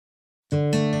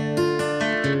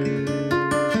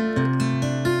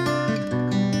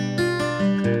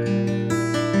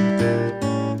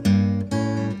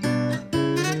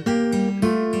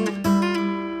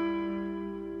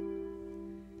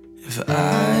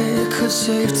could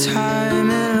save time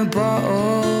in a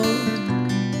bottle,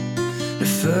 the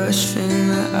first thing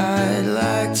that I'd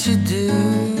like to do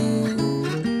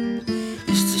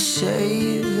is to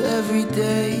save every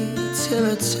day till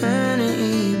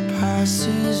eternity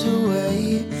passes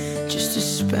away, just to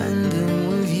spend them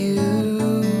with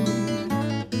you.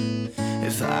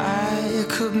 If I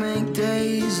could make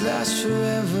days last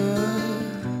forever,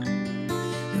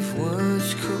 if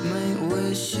words could make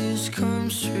wishes come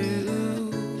true,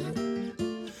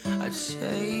 I'd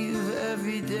save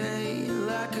every day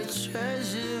like a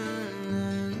treasure,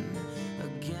 and then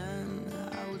again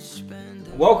I would spend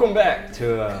it. Welcome back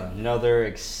to another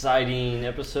exciting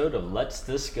episode of Let's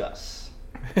Discuss.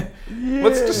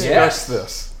 Let's discuss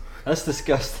this. Let's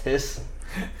discuss this.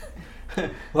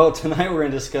 Well, tonight we're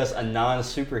going to discuss a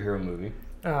non-superhero movie.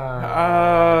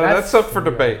 That's up for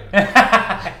debate.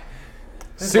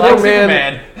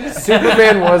 Superman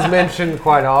was mentioned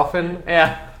quite often.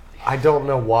 Yeah. I don't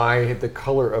know why the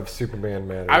color of Superman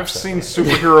matters. I've seen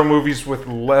superhero movies with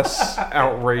less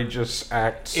outrageous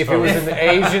acts. If it was an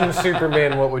Asian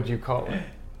Superman, what would you call it?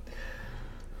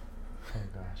 Oh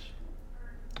gosh.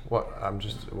 What? I'm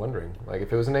just wondering. Like,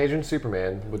 if it was an Asian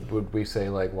Superman, would we say,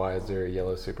 like, why is there a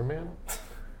yellow Superman?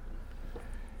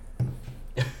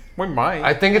 we might.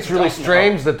 I think it's really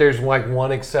strange that there's, like,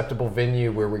 one acceptable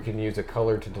venue where we can use a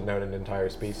color to denote an entire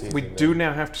species. we do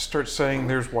now have to start saying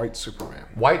there's white Superman.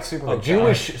 White Superman. Okay.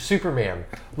 Jewish Superman.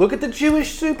 Look at the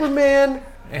Jewish Superman.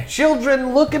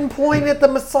 Children, look and point at the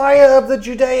Messiah of the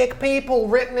Judaic people,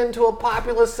 written into a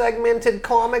popular segmented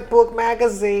comic book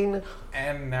magazine.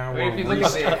 And now If you we're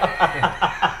look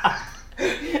at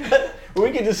We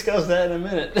can discuss that in a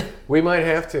minute. We might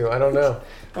have to. I don't know.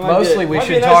 Mostly we might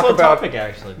be should a nice talk little about. topic,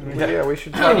 actually. Yeah, we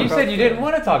should talk you about. said you didn't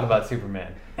want to talk about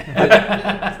Superman.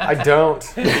 I don't,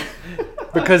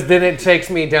 because then it takes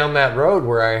me down that road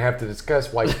where I have to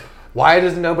discuss why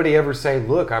does nobody ever say,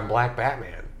 "Look, I'm Black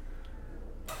Batman."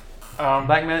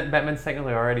 Batman's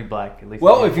technically already black, at least.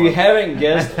 Well, if you haven't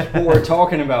guessed what we're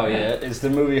talking about yet, it's the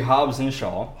movie Hobbs and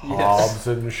Shaw. Hobbs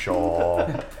and Shaw.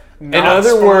 not other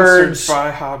sponsored words-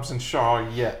 by Hobbs and Shaw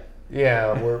yet.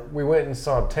 Yeah, we went and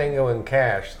saw Tango and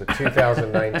Cash, the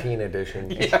 2019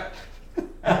 edition.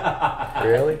 Yeah.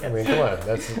 Really? I mean, come on,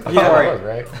 that's Yeah, all right.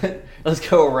 right? Let's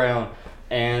go around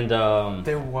and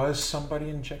There was somebody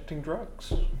injecting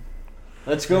drugs.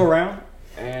 let's go around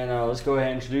and let's go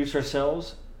ahead and introduce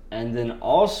ourselves, and then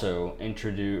also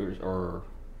introduce or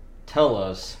tell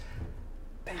us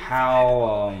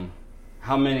how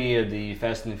many of the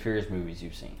Fast and the Furious movies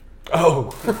you've seen.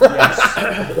 Oh,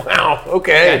 yes. Wow.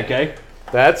 Okay. Okay,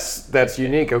 That's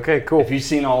unique. Okay, cool. if you've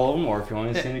seen all of them, or if you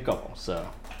only seen a couple. So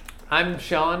I'm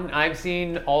Sean. I've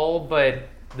seen all but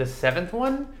the 7th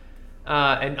one.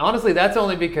 And honestly, that's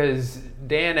only because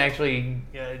Dan actually...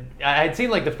 I had seen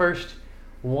like the first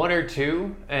 1 or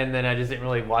 2, and then I just didn't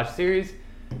really watch the series.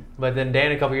 But then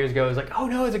Dan a couple years ago was like, oh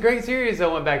no, it's a great series. So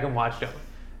I went back and watched them.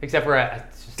 Except for I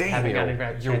just haven't gotten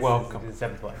around. you're welcome. The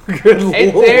 7th one. Good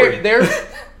And Lord.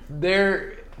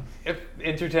 they're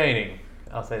entertaining.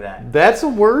 I'll say that. That's a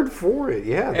word for it.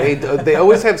 Yeah, they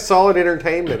always have solid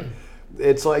entertainment.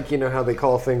 It's like, you know how they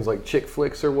call things like chick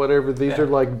flicks or whatever. These are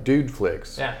like dude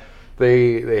flicks. Yeah.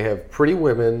 They have pretty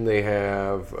women. They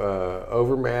have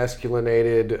over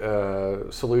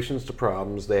masculinated solutions to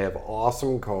problems. They have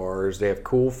awesome cars. They have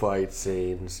cool fight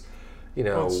scenes. You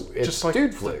know, Well, it's just like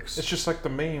dude flicks. It's just like the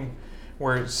meme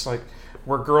where it's like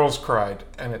where girls cried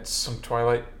and it's some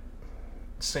Twilight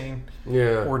scene.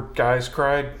 Yeah. Where guys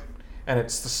cried and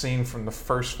it's the scene from the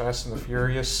first Fast and the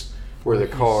Furious Where the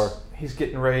car- he's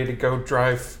getting ready to go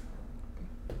drive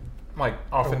like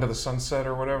off into the sunset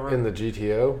or whatever. In the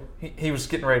GTO. He was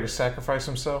getting ready to sacrifice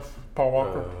himself, Paul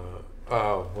Walker.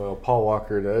 Oh, well, Paul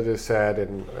Walker, that is sad.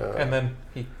 And then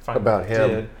he finally about him.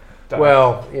 did die.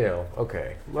 Well, you know,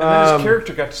 okay. and then his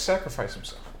character got to sacrifice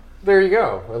himself. There you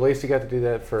go. At least you got to do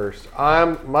that first.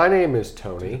 My name is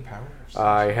Tony.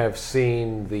 I have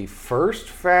seen the first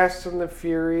Fast and the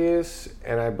Furious,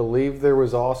 and I believe there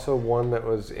was also one that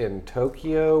was in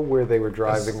Tokyo where they were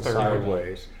driving That's the third one.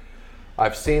 sideways.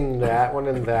 I've seen that one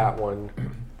and that one.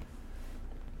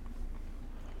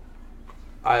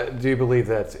 I do believe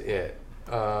that's it.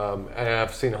 And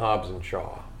I've seen Hobbs and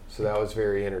Shaw. So that was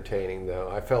very entertaining,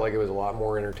 though. I felt like it was a lot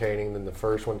more entertaining than the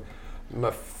first one. My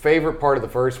favorite part of the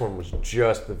first one was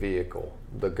just the vehicle,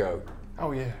 the goat.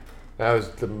 Oh yeah. That was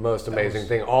the most amazing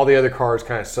thing. All the other cars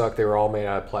kind of sucked. They were all made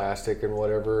out of plastic and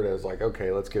whatever. And I was like,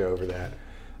 okay, let's get over that.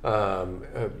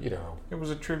 You know. It was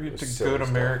a tribute to silly good stuff.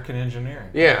 American engineering.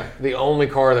 Yeah, the only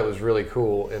car that was really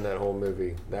cool in that whole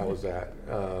movie, that was that.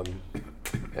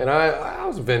 And I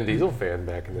was a Vin Diesel fan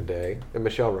back in the day. And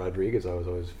Michelle Rodriguez I was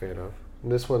always a fan of.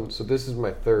 And this is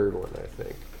my third one, I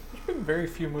think. There's been very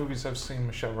few movies I've seen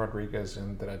Michelle Rodriguez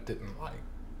in that I didn't like.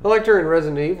 I liked her in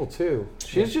Resident Evil, too.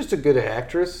 She's just a good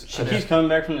actress. She keeps coming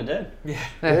back from the dead. Yeah.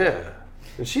 Yeah.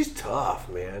 And she's tough,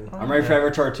 man. I'm ready for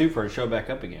Avatar 2 for her to show back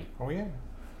up again. Oh, yeah.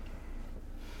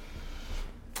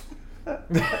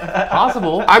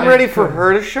 Possible. I'm ready for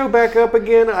her to show back up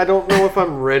again. I don't know if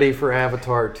I'm ready for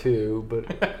Avatar 2,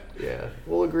 but yeah,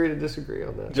 we'll agree to disagree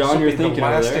on that. John, This will you're be thinking the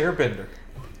over last there.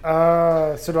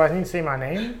 Airbender. So do I need to say my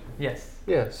name? Yes.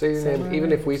 Yeah, say your name,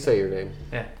 even if we say your name.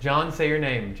 Yeah. John, say your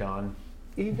name, John.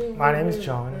 Even My name when is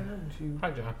John. around you.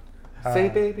 Hi, John. Say,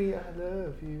 baby, I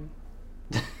love you.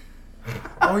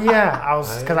 Oh yeah, I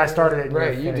was because I started it. and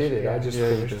Right, you you finished did it. Yeah. I just Yeah,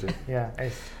 you finished did. it. Yeah.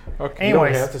 Okay. You don't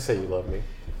Anyways, have to say you love me.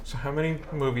 So how many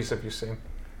movies have you seen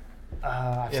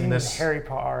I've in seen this- Harry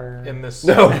Potter. in this?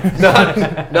 No,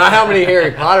 not how many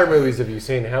Harry Potter movies have you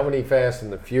seen. How many Fast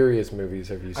and the Furious movies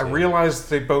have you I seen? realized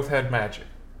they both had magic.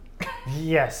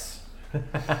 Yes,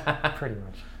 pretty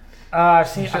much. I've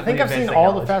seen. I Shouldn't think be I've seen advancing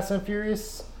all knowledge. the Fast and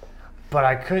Furious, but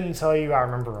I couldn't tell you I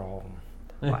remember all of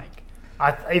them. Like,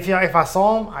 if I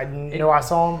saw them, I know I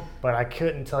saw them, but I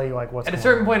couldn't tell you like what's. At a going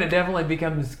certain on. point, it definitely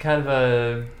becomes kind of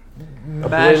a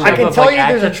blend. mashup I can of, tell like, you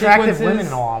there's action attractive sequences. women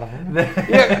in a lot of them.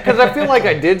 Yeah, because I feel like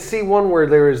I did see one where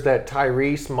there was that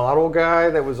Tyrese model guy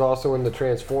that was also in the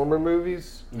Transformer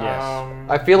movies. Yes.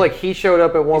 I feel like he showed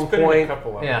up at one He's been in a point,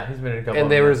 couple of Yeah, them. he's been in a couple. and of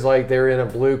there them. was like they were in a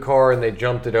blue car and they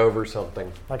jumped it over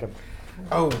something. Like a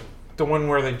Oh, the one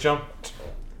where they jumped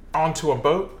onto a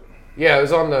boat? Yeah, it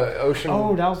was on the ocean.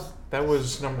 that was That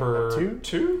was number Two?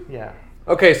 two? yeah.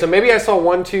 Okay, so maybe I saw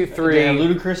 1, 2, 3. Yeah,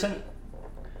 Ludacris in it?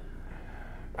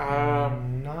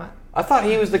 Not. I thought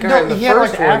he was the guy No, in the he had, like,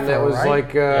 first the one that afro, was right?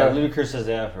 like. Yeah, Ludacris has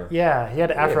the afro. Yeah, he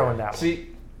had an afro in that one. See,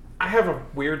 I have a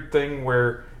weird thing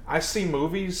where I see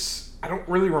movies, I don't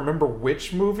really remember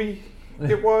which movie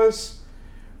it was.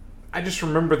 I just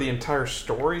remember the entire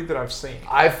story that I've seen.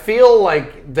 I feel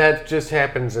like that just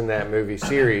happens in that movie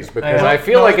series because No, I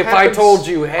feel no, like it if I happens told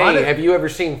you, hey, on it. have you ever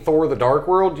seen Thor: The Dark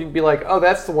World? You'd be like, oh,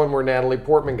 that's the one where Natalie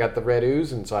Portman got the red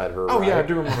ooze inside her. Oh, right? yeah, I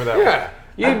do remember that one.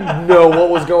 Yeah, you know what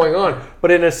was going on.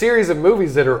 But in a series of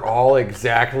movies that are all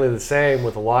exactly the same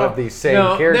with a lot of these same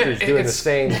no, characters It- doing the it's-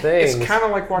 same things. It's kind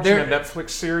of like watching There- a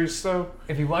Netflix series, though.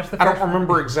 If you watch the I first don't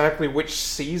remember exactly which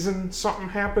season something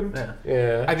happened. Yeah.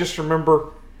 yeah. I just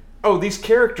remember, oh, these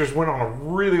characters went on a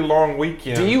really long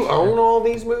weekend. Do you own all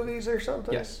these movies or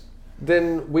something? Yes.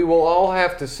 Then we will all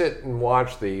have to sit and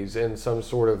watch these in some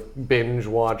sort of binge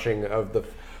watching of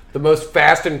the most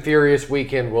Fast and Furious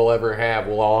weekend we'll ever have.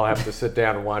 We'll all have to sit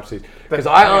down and watch these because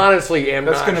I honestly am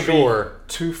That's not going to sure.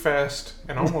 be too fast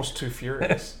and almost too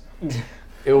furious.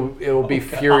 It'll be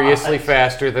furiously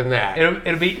faster than that.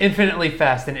 It'll be infinitely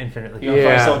fast and infinitely. You'll Yeah.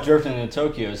 find yourself drifting into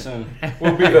Tokyo soon.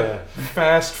 We'll be the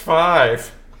Fast Five.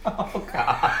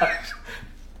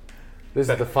 This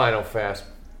is the final Fast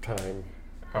time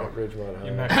Oh, at Ridgemont High.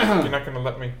 You're not going to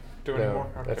let me do it anymore?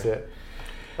 No, Okay. that's it.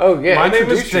 Oh yeah, My name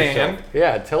is introduce yourself. Dan.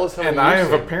 Yeah, tell us how And many I you've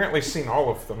have seen. apparently seen all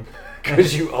of them.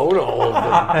 Because you own all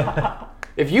of them.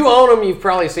 If you own them, you've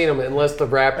probably seen them, unless the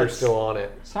rapper's still on it.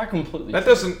 It's not completely. That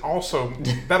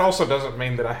also doesn't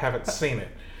mean that I haven't seen it.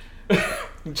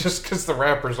 Just because the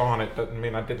rapper's on it doesn't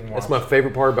mean I didn't watch That's my it.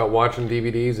 favorite part about watching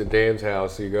DVDs at Dan's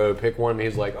house. You go to pick one, and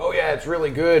he's like, "Oh yeah, it's really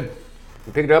good."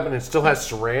 You pick it up, and it still has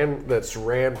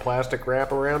saran plastic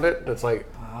wrap around it. That's like,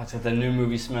 Oh, it's got the new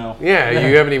movie smell. yeah,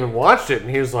 you haven't even watched it. And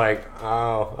he was like,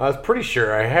 "Oh, I was pretty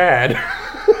sure I had."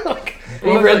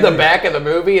 He read the back of the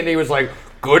movie, and he was like,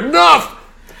 "Good enough."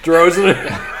 Throws it.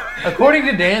 According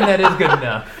to Dan, that is good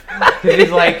enough. 'Cause he's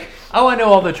like, oh, I know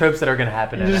all the tropes that are going to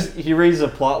happen in it. He reads a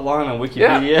plot line on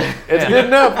Yeah, Wikipedia. it's good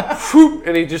enough. Whoop,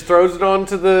 and he just throws it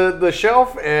onto the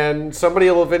shelf, and somebody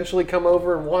will eventually come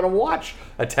over and want to watch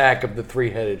Attack of the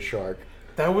Three-Headed Shark.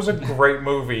 That was a great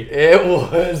movie. It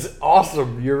was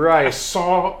awesome. You're I right.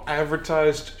 saw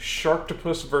advertised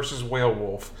Sharktopus versus Whale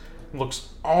Wolf. Looks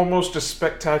almost as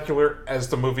spectacular as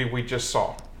the movie we just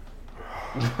saw.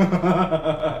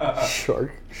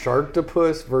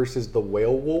 Sharktopus versus the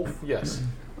Whale Wolf. Yes.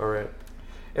 All right.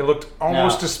 It looked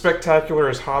almost Now- as spectacular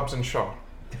as Hobbs and Shaw.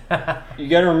 You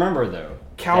got to remember though,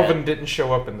 Calvin that didn't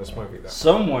show up in this movie though.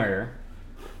 somewhere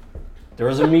there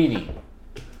was a meeting,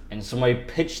 and somebody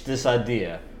pitched this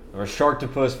idea of a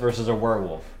sharktopus versus a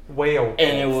werewolf, Whale.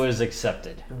 and it was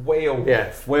accepted. Whale.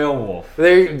 Yeah. Whale wolf.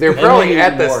 They're And probably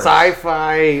then at the worse.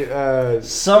 sci-fi.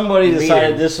 Somebody decided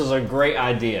Meeting. this was a great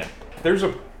idea. There's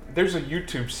a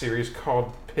YouTube series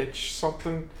called Pitch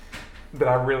something, that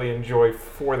I really enjoy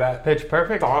for that Pitch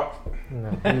Perfect. thought. No,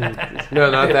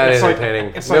 not that It's like-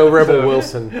 entertaining. it's no like Rebel the-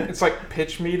 Wilson. It's like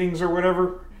pitch meetings or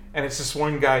whatever, and it's this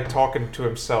one guy talking to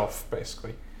himself,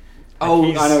 basically. Oh,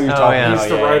 He's- I know what you're Oh, talking yeah. about. He's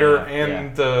the Yeah, writer yeah,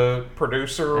 and the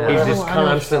producer. Or Yeah. He's whatever. just I know what you're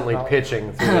constantly talking about.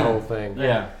 pitching through the whole thing.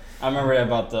 Yeah, I remember that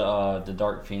about the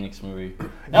Dark Phoenix movie.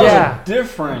 That Yeah. was a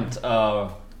different.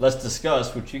 Let's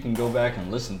discuss, which you can go back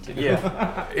and listen to.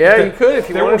 Yeah, Yeah, you could if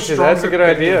you there were wanted to. That's a stronger good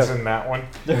opinions idea. in that one.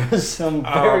 There was some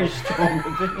very strong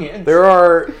opinions. There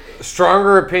are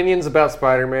stronger opinions about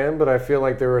Spider-Man, but I feel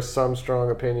like there are some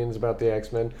strong opinions about the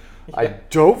X-Men. I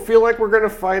don't feel like we're going to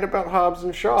fight about Hobbs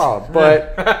and Shaw,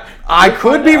 but I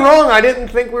could be wrong. I didn't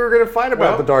think we were going to fight about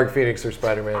Well, the Dark Phoenix or I'm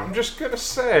Spider-Man. just gonna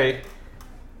say,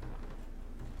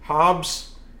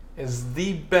 Hobbs is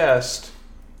the best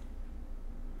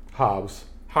Hobbs.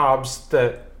 Hobbs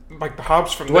that, like the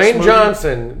Hobbs from this Dwayne movie.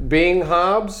 Johnson being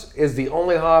Hobbs is the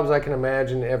only Hobbs I can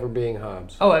imagine ever being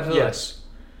Hobbs. Oh, absolutely. Yes,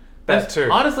 that too.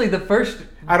 Honestly, the first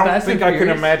I don't Fast think and I can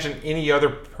Furious- imagine any other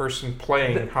person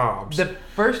playing Hobbs. The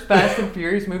first Fast and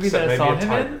Furious movie Except that I saw maybe a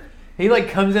him in, tiger. he like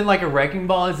comes in like a wrecking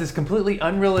ball as this completely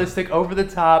unrealistic, over the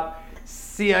top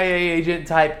CIA agent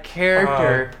type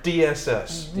character,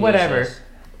 DSS. whatever. DSS.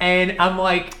 And I'm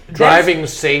like that's- Driving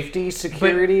safety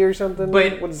security or something?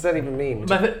 but- what does that even mean?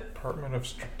 but- Department of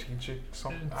Strategic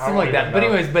something. I something don't like that. even But know.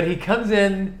 anyways, but he comes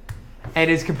in and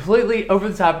is completely over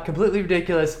the top, completely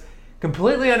ridiculous,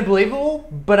 completely unbelievable.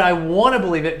 But I want to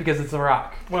believe it because it's The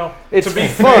Rock. Well, It's to be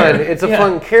fun. fair, It's a Yeah.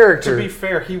 fun to character. be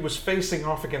fair, he was facing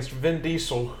off against Vin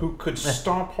Diesel, who could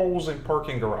stomp holes in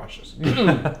parking garages.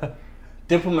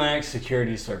 Diplomatic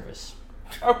Security Service.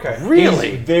 Okay,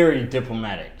 Really? He's very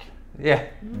diplomatic. Yeah. I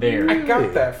Very.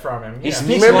 got that from him. He yeah.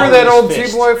 speaks Remember long that with old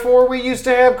his fist. 2x4 we used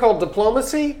to have called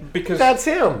Diplomacy? Because That's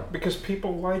him. because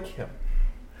people like him.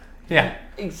 Yeah.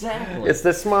 Exactly. It's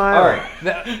the smile. All right.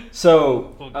 The-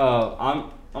 So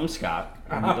I'm Scott.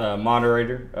 I'm the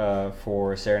moderator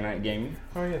for Saturday Night Gaming.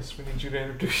 Oh yes, we need you to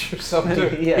introduce yourself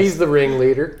too. Yes. He's the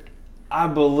ringleader. I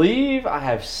believe I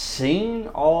have seen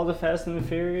all the Fast and the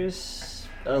Furious,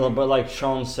 but like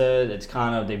Sean said, it's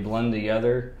kind of they blend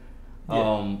together.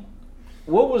 Yeah.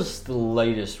 What was the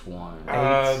latest one?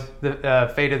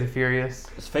 the Fate of the Furious.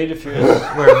 It's Fate of Furious.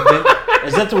 Where Vin,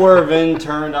 Is that the where Vin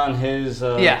turned on his?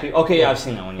 Yeah. Okay, yeah, I've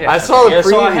seen that one. Yeah. I saw the Yeah,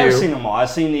 so I have preview. seen them all. I've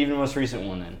seen even the most recent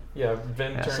one. Then Yeah,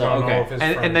 Vin turned so, on okay. all of his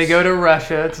friends. and they go to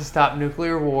Russia to stop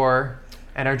nuclear war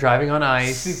and are driving on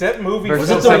ice. See, that movie Versus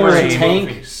feels the like one with two the tank?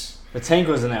 movies. the tank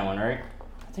was in that one, right?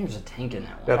 I think there's a tank in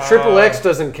that one. Now, Triple X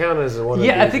doesn't count as one of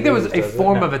Yeah, I these think there was movies, a does it?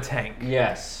 form No. of a tank.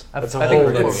 Yes. That's a I think whole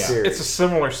we're new close. series. It's a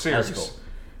similar series, That's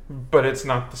but it's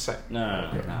not the same. No.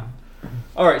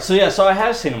 All right, so yeah, so I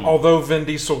have seen them all. Although Vin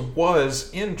Diesel was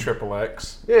in Triple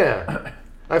X, Yeah.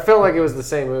 I felt like it was the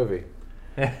same movie.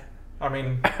 I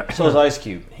mean, So is Ice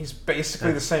Cube. he's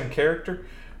basically the same character,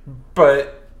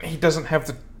 but he doesn't have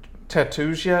the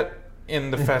tattoos yet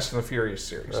in the Fast and the Furious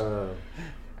series.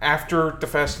 After the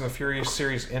Fast and the Furious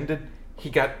series ended, he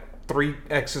got 3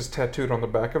 X's tattooed on the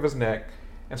back of his neck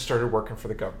and started working for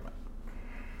the government.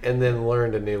 And then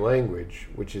learned a new language,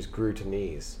 which is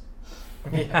Grutanese,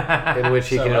 Yeah. in which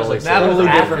he So can that's only a say. that was totally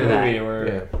after different that. movie we're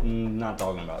Yeah. not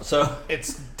talking about. So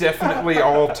It's definitely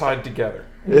all tied together.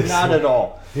 not at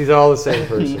all. He's all the same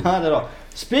person. Not at all.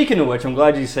 Speaking of which, I'm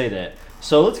glad you say that.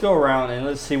 So let's go around and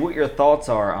let's see what your thoughts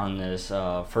are on this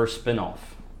first spinoff.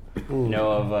 You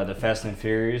know, of the Fast and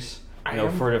Furious. You know,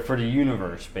 for the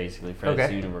universe, basically, for Okay.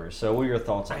 this universe. So, what are your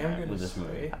thoughts I on am that going with to this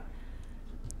movie? say,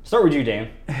 Start with you, Dan.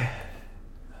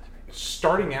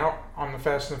 starting out on the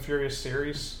Fast and the Furious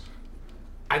series,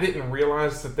 I didn't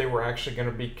realize that they were actually going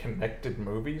to be connected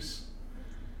movies.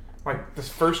 Like, the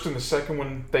first and the second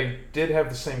one, they did have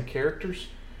the same characters,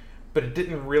 but it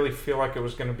didn't really feel like it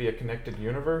was going to be a connected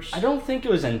universe. I don't think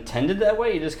it was intended that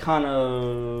way. It just kind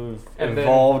of And then-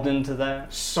 evolved into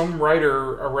that. Some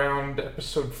writer around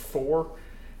episode 4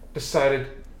 decided,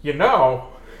 you know,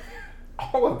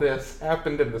 all of this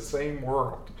happened in the same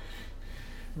world.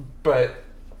 But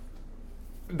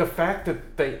the fact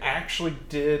that they actually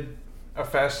did a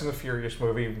Fast and the Furious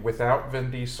movie without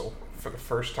Vin Diesel for the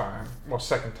first time, well,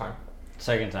 second time.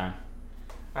 Second time.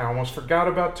 I almost forgot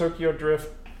about Tokyo Drift.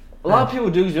 A lot of people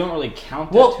do. You don't really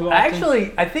count that Well, too often.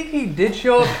 actually, I think he did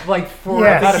show up like for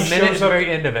Yeah, I about a think he minute at shows the up- very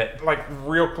end of it. Like,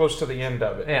 real close to the end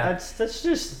of it. Yeah. that's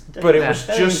just. But it Yeah, was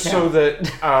that just doesn't so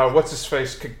count. that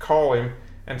what's-his-face could call him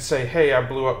and say, hey, I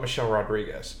blew up Michelle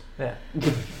Rodriguez. Yeah.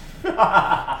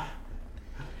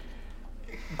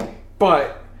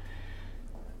 But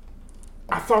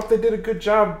I thought they did a good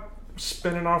job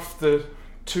spinning off the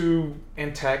two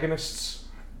antagonists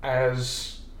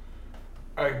as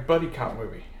a buddy cop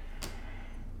movie.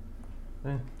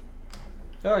 They're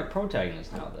like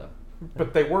protagonists now, though.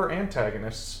 But they were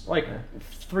antagonists. Like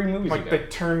 3 movies Like ago.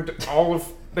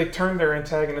 they turned their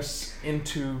antagonists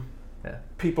into Yeah.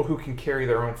 people who can carry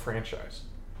their own franchise.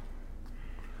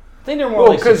 I think they're more Well,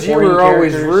 like because you supporting were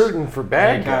always characters. rooting for They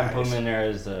bad kind of put guys. them in there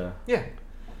as the. Yeah.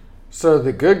 So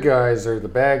the good guys are the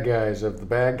bad guys of the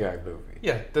bad guy movie.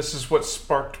 Yeah, this is what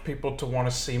sparked people to want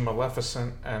to see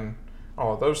Maleficent and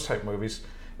all of those type movies,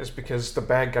 is because the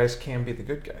bad guys can be the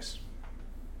good guys.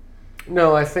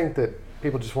 No, I think that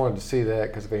people just wanted to see that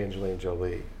because of Angelina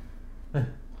Jolie.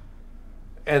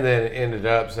 And then ended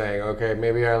up saying, okay,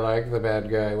 maybe I like the bad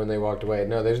guy when they walked away.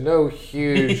 No, there's no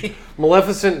huge...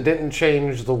 Maleficent didn't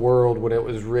change the world when it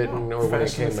was written or when it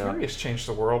Fast and came the out. Furious changed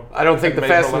the world. I don't think and the made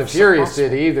Fast and the Maleficent Furious possible.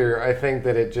 did either. I think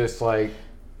that it just like...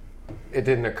 It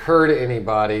didn't occur to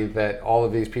anybody that all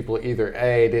of these people either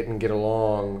A, didn't get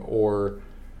along, or...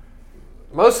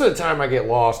 Most of the time I get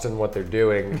lost in what they're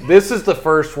doing. This is the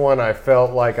first one I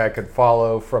felt like I could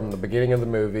follow from the beginning of the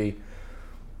movie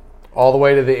all the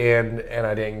way to the end, and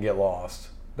I didn't get lost.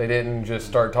 They didn't just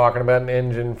start talking about an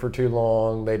engine for too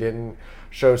long. They didn't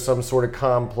show some sort of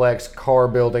complex car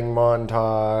building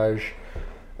montage.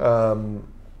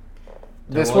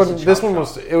 This was one, a this chop one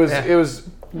was it was,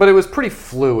 but it was pretty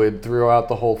fluid throughout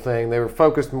the whole thing. They were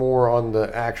focused more on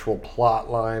the actual plot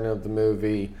line of the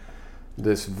movie.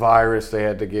 This virus they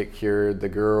had to get cured. The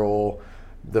girl.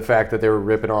 The fact that they were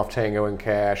ripping off Tango and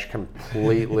Cash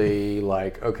completely,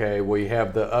 like, okay, well, you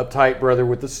have the uptight brother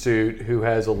with the suit who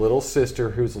has a little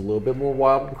sister who's a little bit more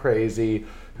wild and crazy,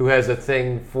 who has a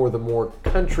thing for the more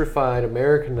countrified,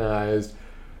 Americanized,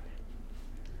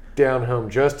 down-home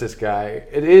justice guy.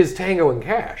 It is Tango and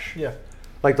Cash. Yeah.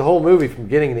 Like, the whole movie from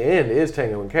beginning to end is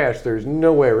Tango and Cash. There's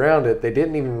no way around it. They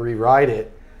didn't even rewrite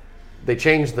it. They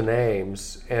changed the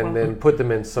names and then put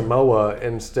them in Samoa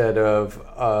instead of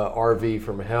RV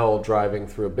from hell driving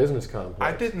through a business complex.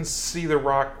 I didn't see The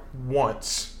Rock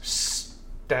once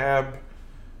stab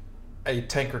a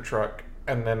tanker truck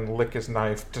and then lick his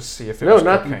knife to see if it No, was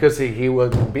not cocaine. because he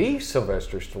wouldn't be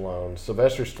Sylvester Stallone.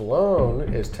 Sylvester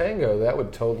Stallone is Tango. That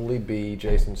would totally be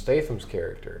Jason Statham's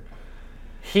character.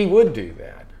 He would do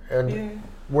that. And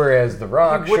whereas The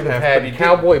Rock He would should have have, but he had didn't.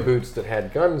 cowboy boots that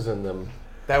had guns in them.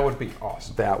 That would be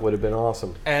awesome. That would have been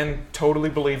awesome. And totally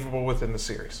believable within the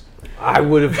series. I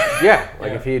would have, yeah.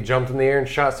 Like if he had jumped in the air and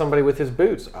shot somebody with his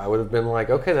boots, I would have been like,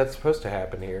 okay, that's supposed to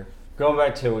happen here. Going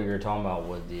back to what you were talking about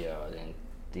with the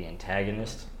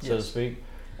antagonist, so to speak.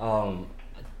 I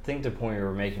think the point you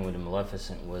were making with the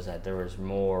Maleficent was that there was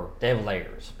more. They have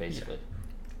layers, basically.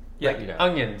 Yeah. You know.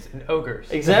 Onions and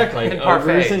ogres. Exactly. And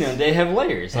Ogres parfaits. and they have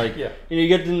layers. Like Yeah. you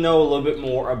get to know a little bit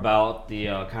more about the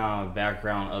kind of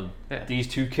background of these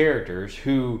two characters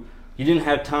who you didn't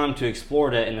have time to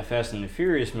explore that in the Fast and the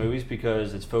Furious movies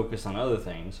because it's focused on other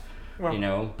things.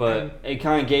 Well, But it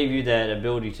kind of gave you that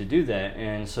ability to do that.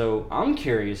 And so I'm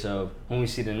curious of when we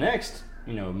see the next,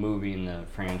 movie in the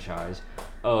franchise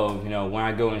of, when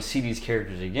I go and see these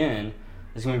characters again,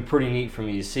 it's going to be pretty neat for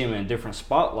me to see them in a different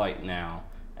spotlight now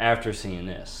after seeing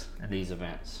these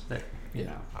events.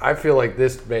 I feel like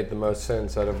this made the most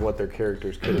sense out of what their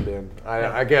characters could have been.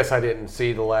 I guess I didn't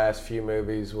see the last few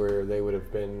movies where they would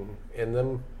have been in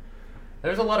them.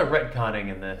 There's a lot of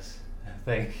retconning in this, I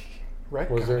think.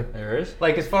 Was there? There is?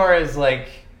 Like, as far as, like,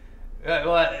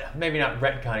 well, maybe not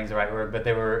retconning is the right word, but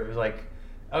it was like,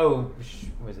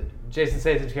 was it Jason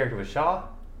Statham's character was Shaw?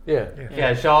 Yeah.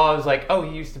 Yeah, Shaw was like, he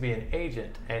used to be an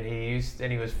agent, and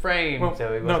he was framed. Well,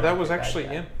 so he no, wasn't that a was bad actually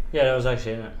guy. in. Yeah, that was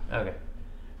actually in it. Okay.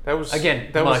 That was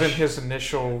Again, That was in mush. his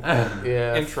initial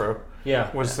Yeah. intro.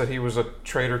 Yeah. Was that he was a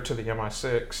traitor to the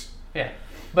MI6? Yeah,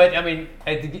 but I mean,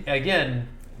 again,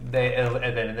 they at the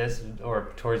end of this or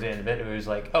towards the end of it, it was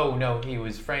like, oh no, he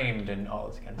was framed and all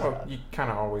this kind of Well, stuff. you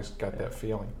kind of always got that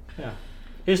feeling. Yeah.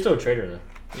 He's still a traitor,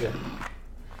 though. Yeah.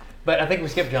 But I think we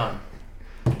skipped John.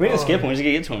 We didn't skip him. We just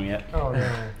get to him yet. Oh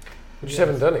no. We just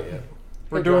haven't done it yet.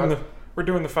 We're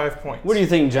doing the 5 points. What do you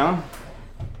think, John?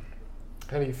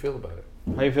 How do you feel about it?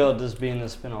 How do you feel about this being the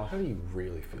spinoff? How do you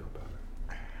really feel about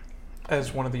it?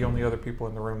 As one of the only other people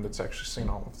in the room that's actually seen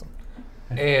all of them.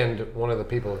 And one of the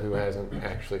people who hasn't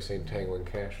actually seen Tango and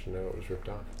Cash to know it was ripped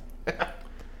off.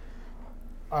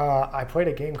 I played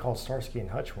a game called Starsky and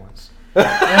Hutch once.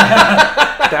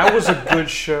 That was a good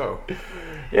show.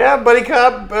 Yeah, Buddy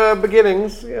Cop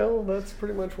beginnings. That's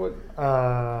pretty much what.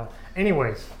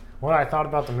 Anyways, what I thought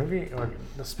about the movie, or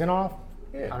the spinoff,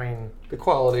 Yeah. I mean, The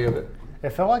quality of it. it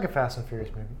felt like a Fast and Furious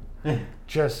movie.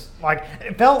 just like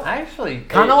it felt Actually,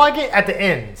 kind of like it at the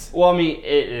ends. Well, I mean,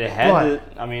 it had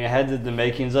it had the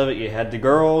makings of it. You had the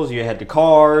girls, you had the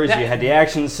cars, you had the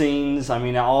action scenes. I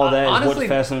mean, all that is honestly, what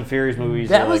Fast and Furious movies.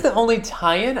 That are was like. the only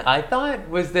tie-in I thought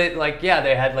was that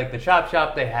they had like the chop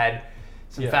shop, they had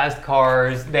some fast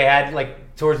cars, they had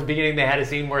like towards the beginning they had a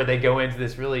scene where they go into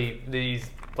these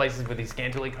places with these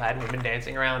scantily clad women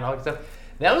dancing around and all that stuff.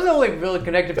 That was the only really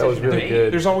connective That was tissue to really me.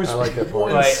 good. There's always I like that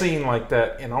one point. scene like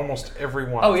that in almost every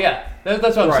one. Oh yeah, that's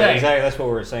what I'm Right, saying. exactly. That's what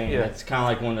we're saying. Yeah. It's kind of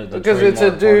like one of the Because it's a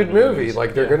trademark part of dude the movie. movies.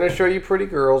 Like, they're going to show you pretty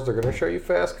girls. They're going to show you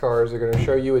fast cars. They're going to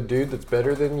show you a dude that's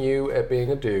better than you at being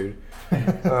a dude.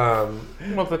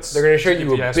 Well, that's They're going to show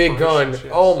you the a big gun. aspirations,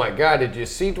 yes. Oh my God, did you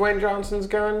see Dwayne Johnson's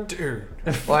gun? Dude.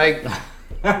 Like,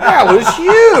 that was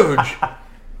huge.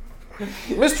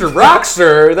 Mr.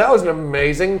 Rockstar, that was an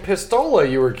amazing pistola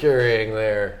you were carrying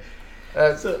there.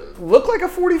 Looked like a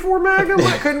 44 Magnum.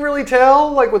 I couldn't really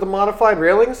tell, like with a modified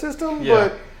railing system, Yeah.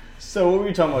 but So what were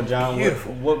you talking about, John?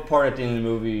 Beautiful. What part at the end of the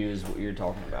movie is what you're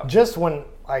talking about? Just when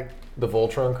like the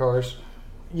Voltron cars.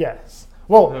 yes.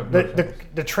 Well,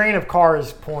 the train of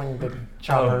cars pulling the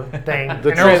chopper thing. The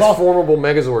and there was also- transformable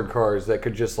Megazord cars that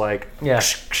could just like Yeah.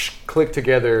 click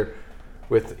together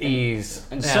with ease.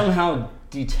 And somehow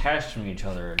detached from each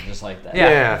other, just like that.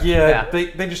 Yeah. Yeah,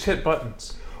 they just hit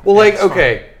buttons. Well, like, It's fine.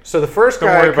 okay, so the first Don't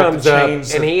guy worry about comes the up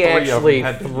chains and that he 3 of them actually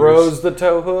had to throws use. the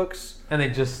tow hooks And they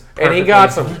just and he got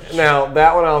perfectly- some. Now,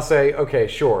 that one I'll say, okay,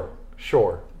 sure,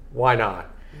 why not?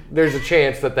 There's a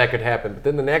chance that could happen. But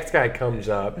then the next guy comes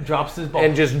up drops his ball.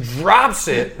 and just drops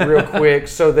it real quick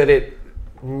so that it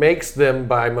makes them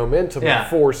by momentum Yeah.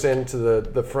 force into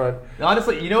the front.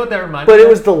 Honestly, you know what that reminds But me it of?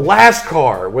 was the last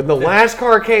car. When the last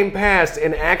car came past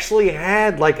and actually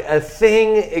had like a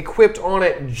thing equipped on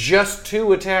it just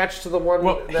to attach to the one.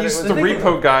 Well, that he's it was the thing.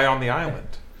 repo guy on the island.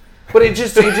 But it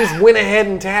just went ahead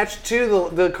and attached to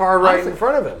the car right in Honestly,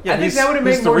 front of him. I think he's- that would have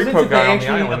he's made the more repo sense if they guy on the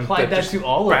actually island applied that just to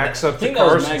all of backs them. up the think that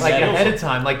was cars. Max Like Daniels. ahead of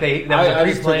time, like that was I a just took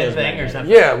it pre-planned as thing or Magneto.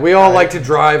 something. Yeah, we all like to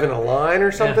drive in a line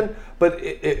or something. But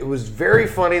it was very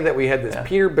funny that we had this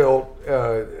Peterbilt.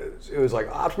 It was like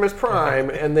Optimus Prime,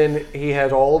 and then he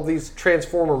had all of these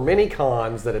Transformer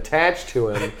mini-cons that attached to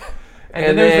him. And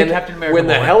then there's the Captain America when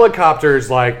the moment. helicopter's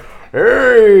like,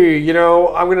 hey,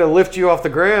 I'm going to lift you off the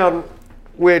ground,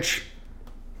 which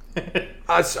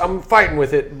I'm fighting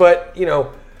with it. But,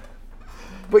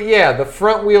 but yeah, the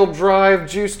front wheel drive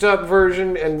juiced up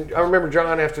version, and I remember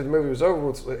John after the movie was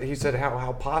over, he said,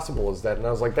 how possible is that? And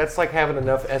I was like, that's like having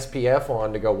enough SPF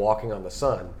on to go walking on the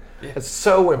sun. It's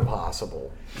so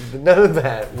impossible. None of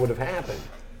that would have happened.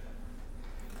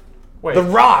 Wait, The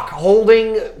Rock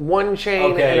holding one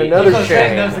chain Okay, and another That's what I'm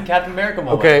saying, that was chain. the Captain America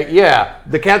moment. Okay, yeah,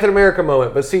 the Captain America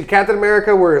moment. But see, Captain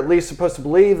America, we're at least supposed to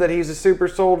believe that he's a super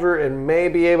soldier and may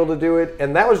be able to do it.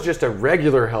 And that was just a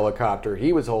regular helicopter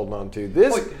he was holding on to.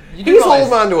 This, Well, you do he's realize-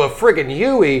 holding on to a friggin'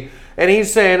 Huey, and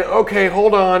he's saying, okay,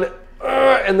 hold on,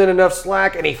 and then enough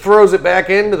slack, and he throws it back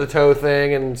into the tow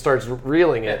thing and starts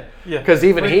reeling it. Yeah. Because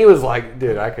even he was like,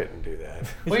 dude, I couldn't do that.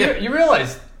 Well, you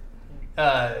realize.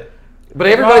 But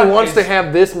everybody Rock wants to is-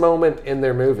 have this moment in in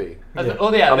their movie.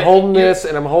 Oh yeah, I'm but holding you this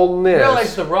and I'm holding this.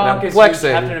 Realize The and Rock I'm is who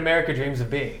flexing. Captain America dreams of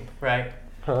being, right?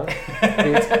 Huh?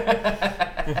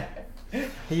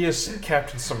 he is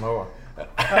Captain Samoa.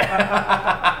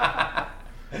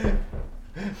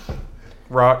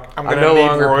 Rock, I'm I'm gonna no need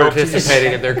longer royalties.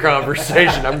 participating in their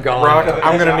conversation. I'm gone. Rock,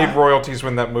 I'm gonna need royalties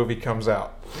when that movie comes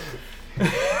out.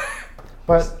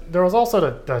 But there was also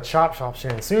the chop shop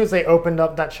scene. As soon as they opened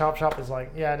up that chop shop, it's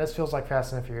like, yeah, this feels like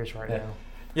Fast and the Furious right now.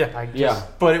 Yeah, I just, Yeah.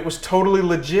 but it was totally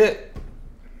legit.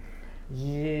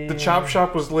 yeah. The chop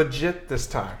shop was legit this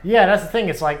time. Yeah, that's the thing.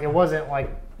 It's like it wasn't like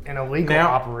an illegal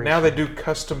operation. Now they do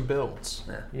custom builds.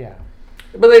 Yeah.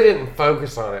 But they didn't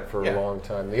focus on it for Yeah. a long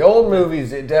time. The old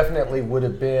movies, it definitely would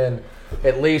have been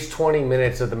at least 20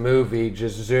 minutes of the movie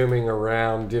just zooming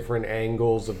around different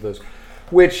angles of this,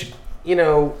 which,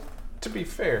 To be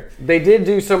fair, they did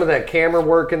do some of that camera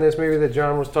work in this movie that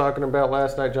John was talking about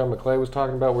last night. John McClay was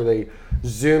talking about where they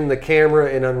zoom the camera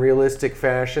in unrealistic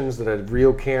fashions that a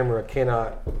real camera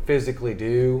cannot physically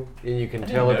do, and you can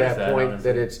tell at notice that that, point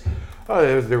honestly. that it's.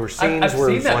 Oh, there were scenes I've where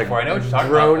seen it's that like before. I know what you're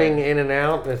talking about, droning but- in and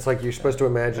out, and it's like you're supposed to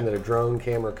imagine that a drone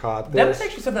camera caught this. That was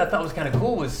actually something I thought was kind of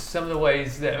cool. Was some of the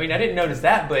ways that I didn't notice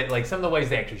that, but like some of the ways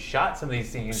they actually shot some of these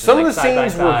scenes. Some like, of the side by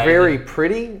scenes were side very and-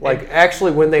 pretty. Like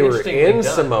actually, when they were Interestingly in done.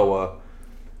 Samoa,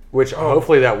 which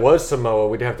hopefully that was Samoa.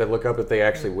 We'd have to look up if they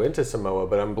actually went to Samoa,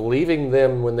 but I'm believing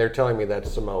them when they're telling me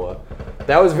that's Samoa.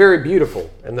 That was very beautiful.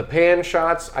 And the pan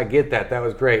shots, I get that. That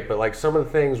was great. But like some of the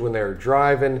things when they're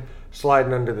driving,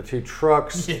 sliding under the two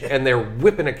trucks, and they're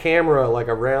whipping a camera like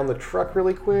around the truck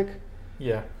really quick,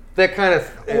 Yeah. that kind of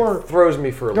Or throws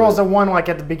me for a There was loop. the one like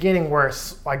at the beginning where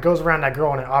it's like goes around that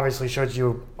girl and it obviously shows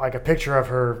you like a picture of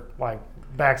her like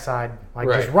backside, like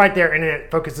just Right. right there, and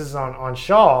it focuses on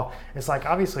Shaw. It's like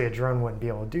obviously a drone wouldn't be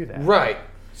able to do that. Right.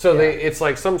 So it's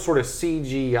like some sort of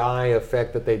CGI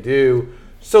effect that they do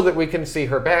so that we can see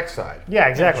her backside. Yeah,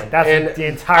 exactly. That's And the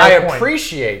entire I point.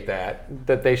 appreciate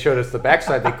that they showed us the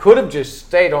backside. They could have just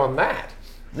stayed on that.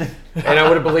 And I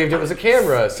would have believed it was a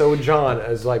camera. So would John,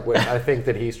 as like what I think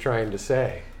that he's trying to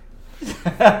say.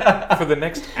 For the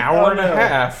next hour and a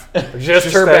half,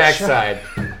 Just her that shot. backside.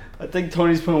 I think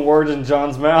Tony's putting words in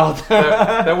John's mouth.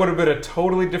 That would have been a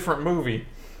totally different movie.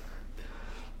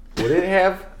 Would it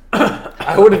have?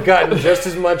 I would have gotten just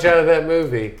as much out of that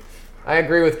movie. I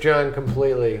agree with John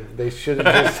completely. They should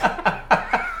have just.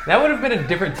 That would have been a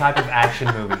different type of action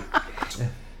movie.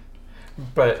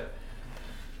 But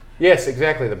Yes,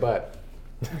 exactly, the butt.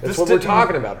 That's this what we're didn't-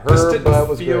 talking about. this Her didn't butt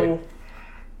was feel great.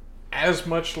 as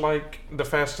much like the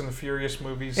Fast and the Furious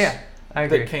movies Yeah, I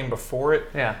agree. that came before it.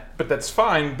 Yeah. But that's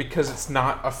fine because it's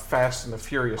not a Fast and the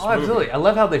Furious Oh, movie. absolutely. I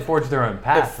love how they forged their own It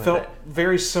path. with felt it.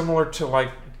 very similar to like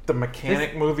the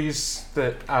mechanic movies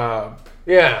that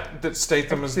Yeah. that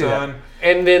Statham has see that. done.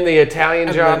 And then the Italian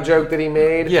And job then- joke that he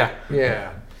made. Yeah. Yeah.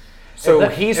 So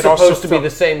that- he's it also supposed to be felt- the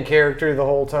same character the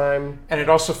whole time. And it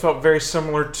also felt very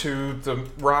similar to the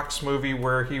Rock's movie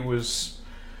where he was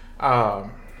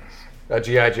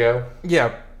G.I. Joe.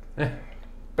 yeah,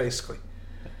 basically.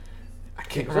 I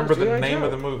can't Was that remember the G.I. name Joe?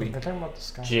 of the movie. They're talking about the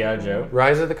sky. G.I. Joe.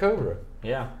 Rise of the Cobra.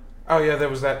 Yeah. Oh yeah, there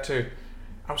was that too.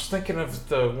 I was thinking of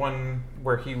the one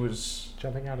where he was.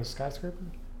 Jumping out of a skyscraper.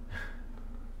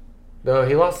 No,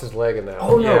 he lost his leg in that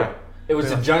Oh one. no. Yeah. It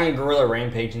was a giant gorilla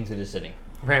rampaging through the city.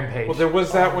 Rampage. Well, there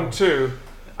was that one too,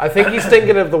 I think he's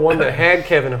thinking of the one that had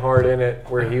Kevin Hart in it,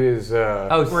 where he was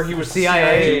oh, where he was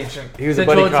CIA. agent. he was a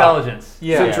Central buddy cop. Intelligence.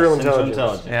 Yeah, Central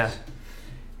Intelligence. Yeah.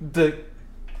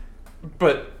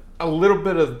 But a little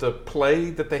bit of the play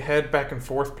that they had back and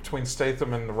forth between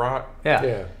Statham and The Rock Yeah.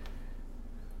 Yeah.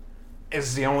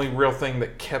 is the only real thing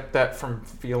that kept that from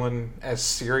feeling as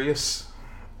serious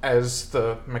as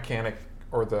the mechanic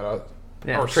or the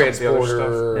Yeah. or some of the other stuff.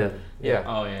 Transporter. Yeah. Yeah.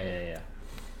 Oh yeah.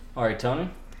 All right, Tony.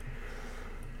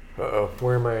 Uh-oh,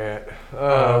 where am I at?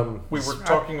 We were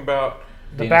talking about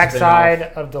The Being backside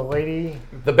of the lady.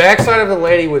 The backside of the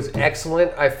lady was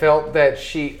excellent. I felt that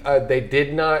they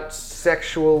did not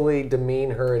sexually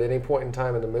demean her at any point in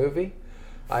time in the movie.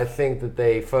 I think that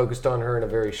they focused on her in a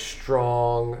very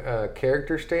strong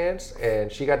character stance, and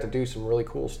she got to do some really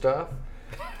cool stuff.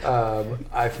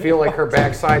 I feel like her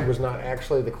backside was not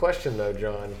actually the question, though,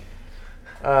 John.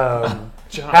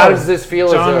 How does this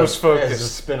feel John as was As a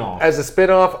focused. spin-off. as a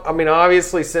spin-off? I mean,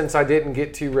 obviously, since I didn't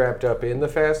get too wrapped up in the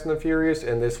Fast and the Furious,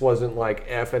 and this wasn't like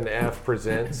F&F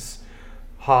presents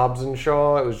Hobbs and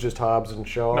Shaw, it was just Hobbs and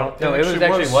Shaw. No, it was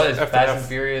actually was F&F. Fast and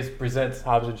Furious presents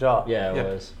Hobbs and Shaw. yeah, it Yeah.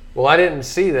 was. Well, I didn't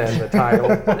see that in the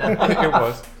title. It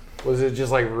was Was it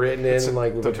just like written in It's at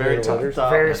like the between very the top. letters?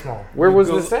 Very small. Where was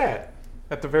Go- this at?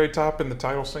 at the very top in the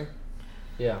title scene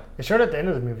Yeah. It showed at the end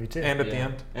of the movie too. and at the Yeah.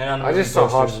 end. And on the I just saw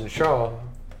posters. Hobbs and Shaw.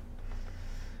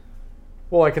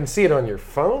 Well, I can see it on your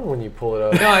phone when you pull it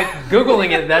up. No,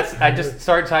 Googling it, I just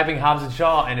started typing Hobbs and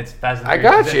Shaw, and it's Fast and I Furious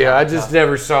got presents you. I Hobbs and just Shaw.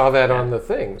 never saw that on the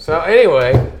thing. So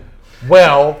anyway,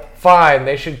 well, fine.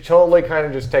 They should totally kind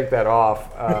of just take that off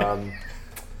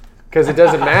because it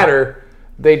doesn't matter.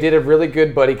 They did a really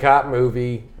good buddy cop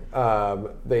movie.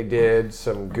 They did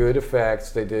some good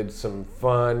effects. They did some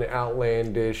fun,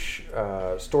 outlandish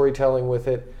storytelling with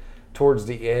it. Towards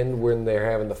the end, when they're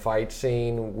having the fight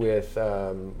scene with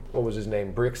what was his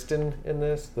name, Brixton in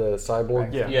this, the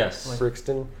cyborg. Yeah. Yes.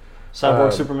 Brixton.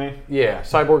 Cyborg Superman. Yeah,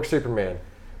 Cyborg Superman,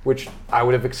 which I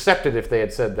would have accepted if they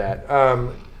had said that.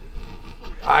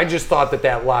 I just thought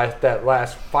that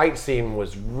last fight scene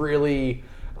was really,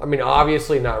 I mean,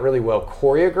 obviously not really well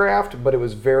choreographed, but it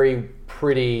was very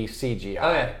pretty CGI.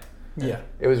 Oh yeah. Yeah.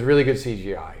 It was really good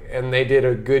CGI, and they did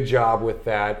a good job with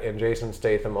that. And Jason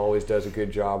Statham always does a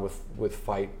good job with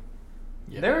fight.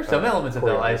 There were some elements of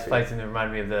the last choreography. fight scene that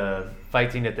reminded me of the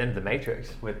fight scene at the end of The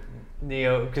Matrix with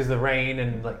Neo, because the rain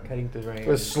and like cutting through the rain.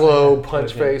 With slow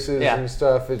punch faces Yeah. and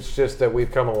stuff. It's just that we've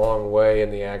come a long way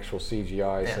in the actual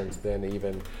CGI Yeah. since then.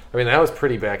 Even, I mean, that was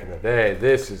pretty back in the day.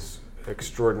 This is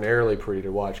extraordinarily pretty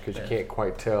to watch because you can't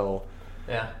quite tell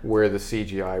Yeah. where the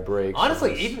CGI breaks.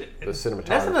 Honestly, and even the cinematography.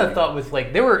 that's something I thought was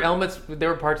like there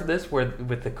were parts of this where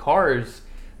with the cars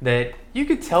that you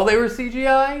could tell they were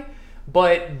CGI,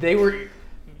 but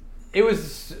it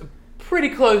was pretty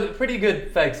close, pretty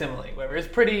good facsimile. Whatever,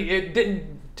 it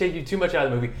didn't take you too much out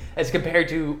of the movie as compared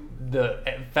to the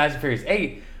Fast and Furious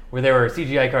 8, where there were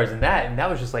CGI cars in that, and that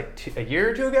was just like a year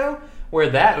or two ago, where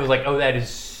that was like, oh, that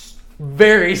is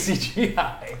very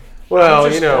CGI. Well,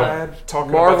 I'm just you know, glad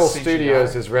talking Marvel about CGI.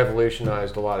 Studios has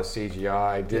revolutionized a lot of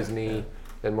CGI. Disney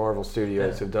and Marvel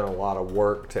Studios have done a lot of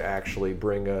work to actually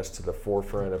bring us to the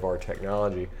forefront of our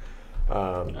technology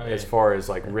as far as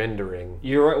like rendering.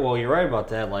 You're right. Well, you're right about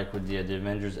that. Like with the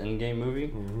Avengers Endgame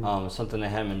movie, something that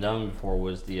hadn't been done before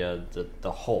was the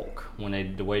Hulk.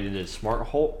 When the way they did Smart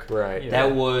Hulk, Right.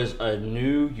 That was a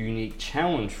new, unique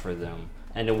challenge for them,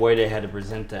 and the way they had to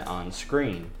present that on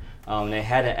screen. They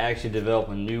had to actually develop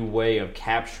a new way of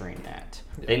capturing that.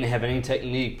 They didn't have any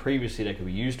technique previously that could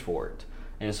be used for it.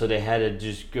 And so they had to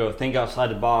just go think outside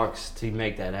the box to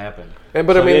make that happen. But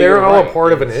So, I mean, yeah, they're you're all right. a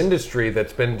part of an It's- industry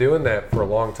that's been doing that for a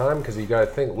long time. Because you got to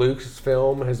think,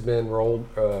 Lucasfilm has been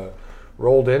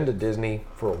rolled into Disney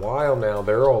for a while now.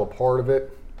 They're all a part of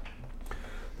it.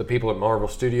 The people at Marvel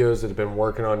Studios that have been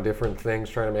working on different things,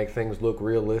 trying to make things look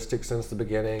realistic since the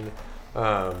beginning.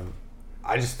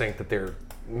 I just think that they're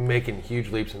making huge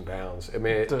leaps and bounds. I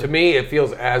mean, to me, it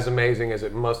feels as amazing as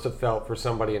it must have felt for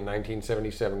somebody in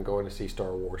 1977 going to see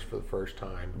Star Wars for the first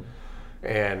time.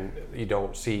 And you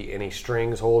don't see any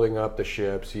strings holding up the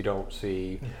ships. You don't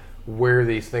see where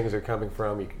these things are coming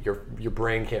from. Your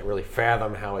brain can't really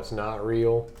fathom how it's not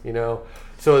real, you know?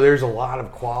 So there's a lot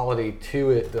of quality to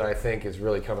it that I think is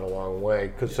really coming a long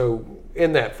way. So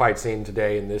in that fight scene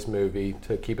today in this movie,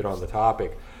 to keep it on the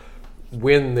topic,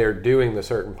 when they're doing the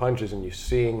certain punches and you're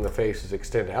seeing the faces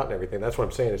extend out and everything, that's what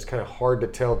I'm saying. It's kind of hard to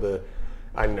tell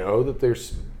I know that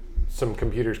there's some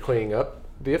computers cleaning up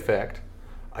the effect.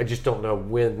 I just don't know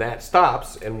when that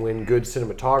stops and when good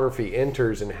cinematography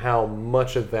enters and how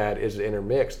much of that is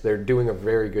intermixed. They're doing a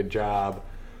very good job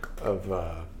of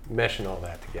meshing all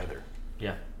that together.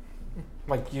 Yeah.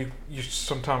 Like you're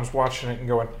sometimes watching it and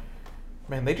going,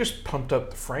 man, they just pumped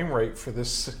up the frame rate for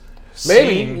this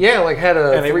Maybe, scene, yeah, like had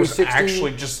a and it was 360.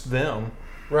 actually just them.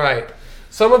 Right.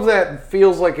 Some of that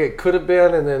feels like it could have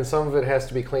been, and then some of it has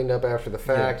to be cleaned up after the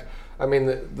fact. I mean,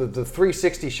 the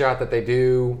 360 shot that they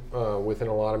do within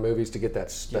a lot of movies to get that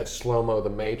slow-mo, the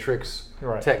Matrix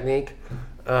technique,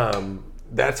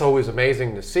 that's always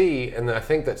amazing to see. And I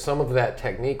think that some of that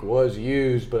technique was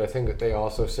used, but I think that they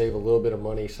also save a little bit of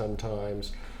money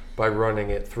sometimes by running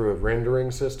it through a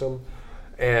rendering system.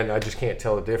 And I just can't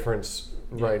tell the difference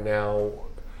right now.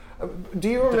 Do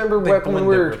you remember They when we blend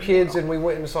were it really kids well. and we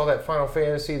went and saw that Final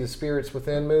Fantasy, the Spirits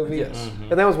Within movie? Yes.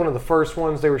 And that was one of the first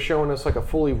ones. They were showing us like a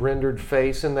fully rendered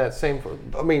face in that same.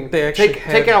 I mean, They actually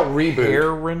take out Reboot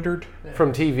hair rendered.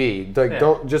 from TV. Like,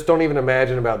 don't even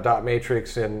imagine about Dot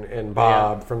Matrix and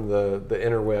Bob from the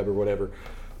interweb or whatever.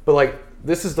 But like,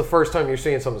 this is the first time you're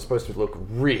seeing something that's supposed to look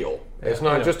real. It's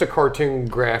not just a cartoon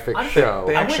graphic show.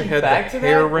 They I actually went had back the to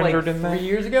hair that rendered like in that. 3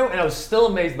 years ago, and I was still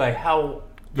amazed by how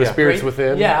The Spirits great,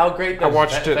 Within. Yeah, how great I those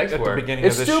watched it effects at were. the beginning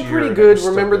It's of this still year. pretty and it good. was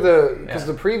still Remember good. because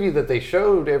the preview that they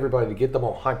showed everybody to get them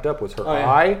all hyped up was her yeah.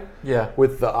 eye. Yeah.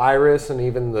 With the iris and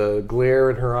even the glare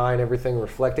in her eye and everything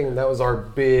reflecting. That was our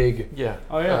big Yeah.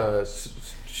 Oh yeah.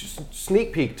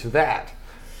 sneak peek to that.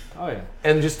 Oh yeah.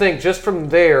 And just think, just from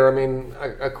there, I mean,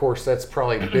 of course, that's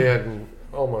probably been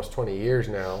almost 20 years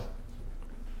now.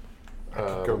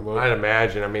 could go look. I'd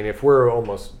imagine. I mean, if we're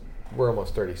almost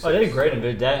 36. Oh, they did great in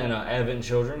that and Advent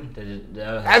Children. They did.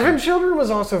 Advent Children was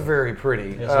also very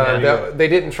pretty. Yes, they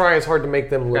didn't try as hard to make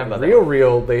them look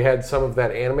real. They had some of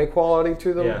that anime quality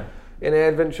to them. Yeah. In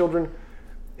Advent Children,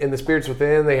 in The Spirits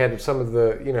Within, they had some of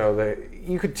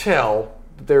you could tell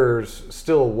there's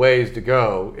still ways to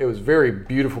go. It was a very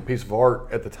beautiful piece of art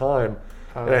at the time,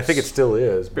 and I think it still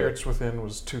is. but- Spirits Within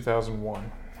was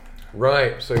 2001.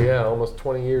 Right. So yeah, almost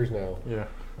 20 years now. Yeah.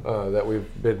 That we've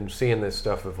been seeing this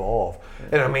stuff evolve.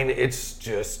 And I mean, it's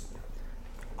just,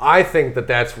 I think that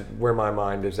that's where my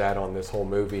mind is at on this whole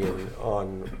movie and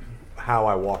on how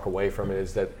I walk away from it,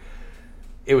 is that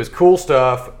it was cool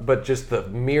stuff, but just the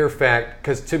mere fact,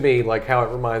 because to me, like how it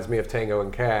reminds me of Tango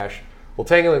and Cash. Well,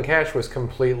 Tango and Cash was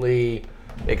completely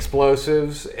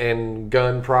explosives and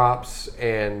gun props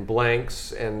and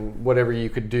blanks and whatever you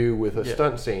could do with a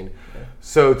stunt scene.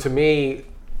 So to me,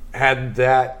 had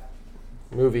that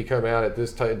movie come out at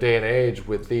this day and age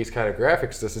with these kind of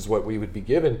graphics, this is what we would be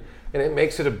given, and it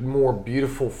makes it a more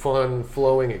beautiful, fun,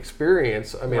 flowing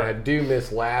experience. I mean, I do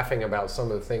miss laughing about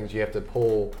some of the things you have to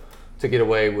pull to get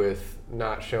away with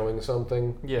not showing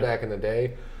something Yeah. back in the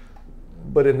day.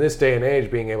 But in this day and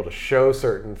age, being able to show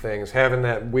certain things, having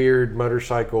that weird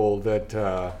motorcycle that,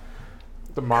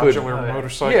 The modular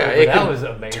motorcycle. Yeah, it that could was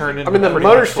amazing. turn into I mean, the pretty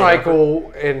much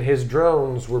motorcycle and his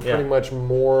drones were pretty Yeah. much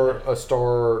more a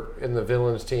star in the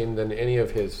villains team than any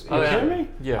of his. Oh, yeah. Kidding me?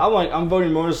 Yeah. I'm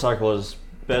voting motorcycle as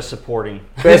best supporting.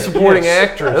 Best supporting Yes.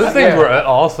 actress. Those things were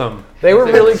awesome. They were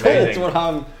really That's cool. amazing. That's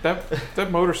what I'm.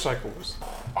 That motorcycle was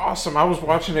awesome. I was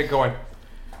watching it going,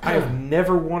 I have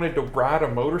never wanted to ride a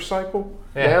motorcycle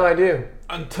Now I do.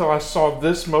 until I saw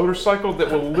this motorcycle that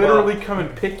will literally come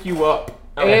and pick you up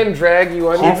And drag you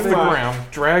under off the ground,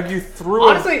 drag you through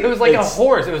Honestly, it was like a It's-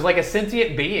 horse. It was like a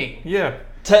sentient being. Yeah.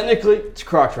 Technically, it's a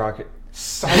crotch rocket.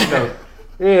 Side note.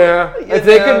 Yeah. If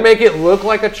they could make it look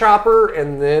like a chopper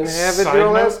and then have it Side do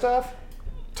all that note, stuff.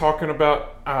 Talking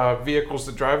about vehicles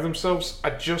that drive themselves,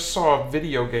 I just saw a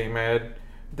video game ad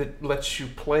that lets you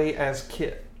play as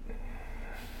Kit.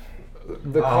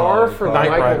 The car the from car. Knight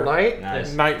Michael Rider. Knight?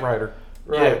 Nice. Knight Rider.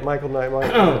 Right, Yeah. Michael Knight.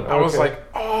 I was Okay. like,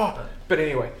 oh. But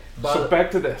anyway, so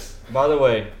back to this. By the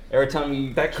way, every time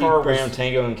you That keep car bringing was- up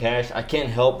Tango and Cash, I can't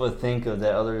help but think of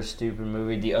that other stupid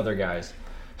movie, The Other Guys.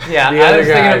 Yeah, The I other was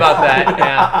thinking guy. about that.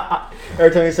 Yeah.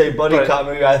 Every time you say buddy But- cop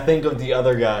movie, I think of The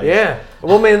Other Guys. Yeah.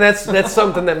 Well, man, that's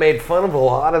something that made fun of a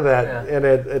lot of that, Yeah. and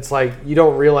it's like you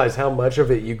don't realize how much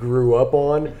of it you grew up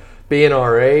on, being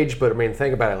our age. But I mean,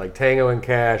 think about it, like Tango and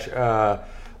Cash,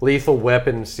 Lethal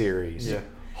Weapon series. Yeah.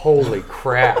 Holy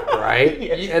crap, right?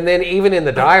 And then even in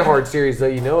the Die Hard series, though,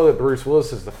 you know that Bruce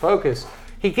Willis is the focus.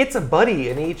 He gets a buddy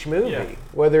in each movie, Yeah.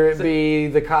 whether it be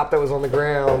the cop that was on the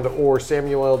ground or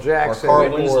Samuel L. Or Jackson Carl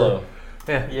Winslow.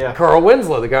 Yeah. Yeah. Carl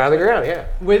Winslow, the guy on the ground. Yeah.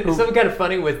 With something kind of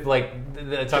funny with like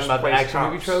talking Just about the plays action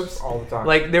movie cops tropes all the time.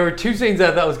 Like there were two scenes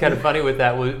that I thought was kind of funny with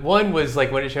that. One was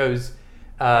like when it shows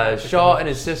Shaw and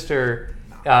his sister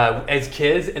as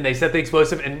kids, and they set the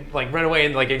explosive and like run away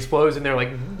and like explodes, and they're like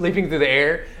leaping through the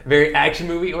air, very action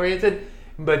movie oriented.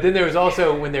 But then there was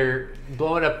also when they're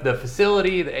blowing up the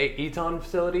facility, the Eton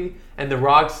facility, and the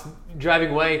Rock's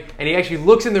driving away, and he actually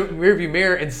looks in the rearview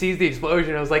mirror and sees the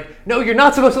explosion. I was like, no, you're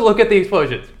not supposed to look at the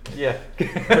explosions. Yeah.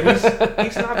 But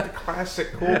he's not the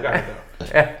classic cool guy,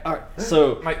 though. All right,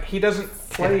 so Like, he doesn't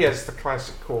play as the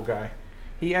classic cool guy.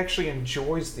 He actually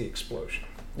enjoys the explosion.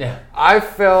 Yeah. I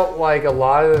felt like a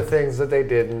lot of the things that they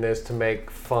did in this to make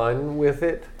fun with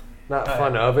it, not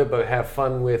fun of it, but have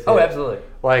fun with Oh, it. absolutely.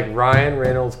 Like Ryan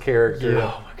Reynolds' character. Yeah.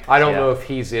 Oh my gosh, I don't yeah. know if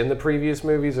he's in the previous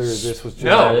movies or this was just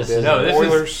No, this is- no, this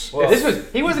Spoilers. is this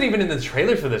was he wasn't even in the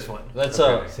trailer for this one.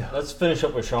 let's finish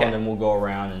up with Sean, Okay. and we'll go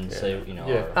around and say Yeah.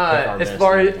 pick our As best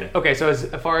far as movie. okay, so as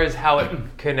far as how it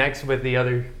connects with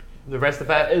the rest of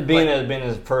that, It being like,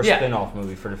 a first Yeah. spin-off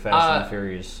movie for the Fast and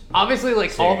Furious. obviously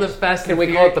like all the Series. Fast Can and we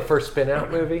call Furious. it the first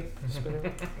spin-out movie?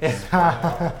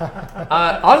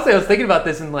 Honestly, I was thinking about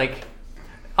this and like,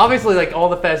 obviously like all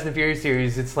the Fast and Furious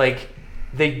series, it's like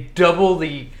they double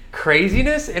the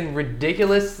craziness and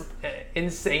ridiculous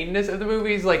insaneness of the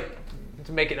movies, like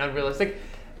to make it unrealistic.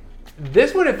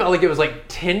 This one, it felt like it was like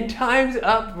 10 times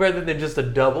up rather than just a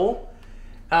double.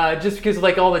 Just because of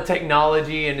like all the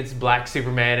technology and it's Black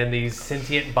Superman and these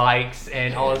sentient bikes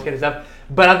and all this kind of stuff.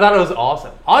 But I thought it was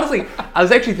awesome. Honestly, I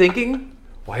was actually thinking,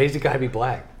 Why does he gotta be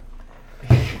black?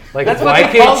 Like, That's what why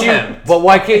they can't call you? him. But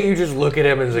why can't you just look at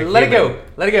him as a let it human? go,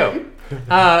 let it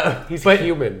go. He's but,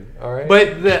 human, all right.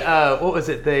 But the what was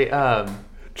it? They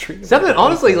something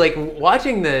honestly like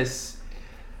watching this.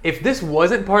 If this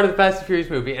wasn't part of the Fast and Furious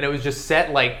movie and it was just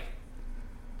set like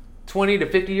 20 to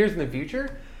 50 years in the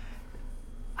future,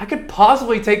 I could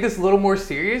possibly take this a little more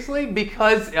seriously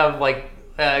because of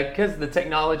because the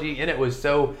technology in it was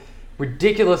so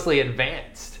ridiculously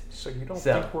advanced. So you don't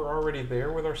So- think we're already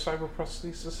there with our cyber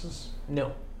prostheses?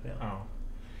 No. Oh.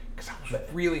 Because I was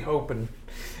really hoping.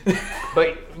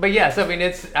 But yes, I mean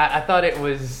I thought it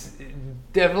was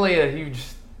definitely a huge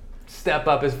step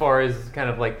up as far as kind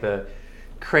of like the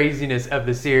craziness of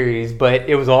the series, but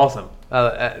it was awesome.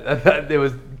 I thought it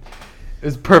was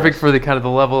perfect for the kind of the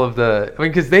level of the. I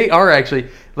mean, because they are actually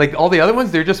like all the other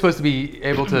ones, they're just supposed to be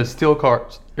able to steal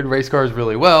cars and race cars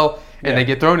really well, and they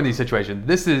get thrown in these situations.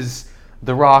 This is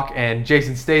The Rock and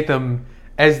Jason Statham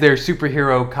as their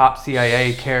superhero cop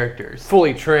CIA characters.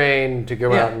 fully trained to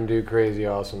go Yeah. out and do crazy,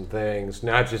 awesome things,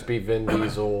 not just be Vin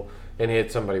Diesel and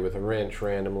hit somebody with a wrench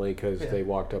randomly because they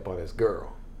walked up on his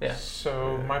girl. Yeah.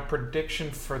 So my prediction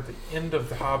for the end of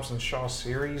the Hobbs and Shaw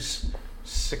series,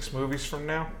 6 movies from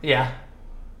now. Yeah.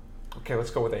 Okay, let's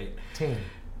go with 8. 10.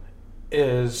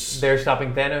 Is They're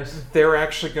stopping Thanos. they're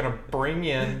actually going to bring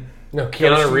in No, Ghost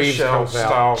in Keanu the Reeves Shell comes out.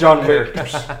 style John Wick.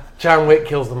 characters. John Wick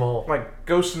kills them all. Like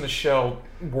Ghost in the Shell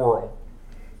world.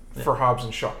 for Hobbs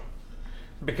and Shaw.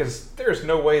 Because there's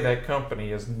no way that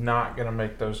company is not going to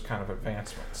make those kind of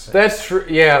advancements. That's true.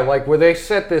 Yeah, like where they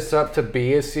set this up to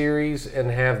be a series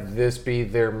and have this be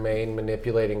their main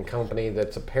manipulating company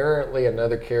that's apparently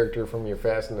another character from your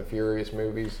Fast and the Furious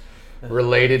movies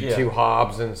related Yeah. to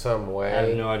Hobbs in some way. I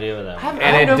have no idea what that was. I And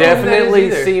don't it know who that is definitely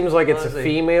either, seems like it's honestly. a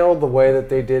female, the way that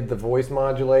they did the voice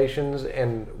modulations,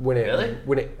 and when it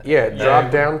Really? it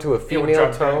dropped down to a It would female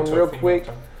drop down tone to a real female quick.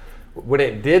 tone. When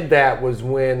it did that was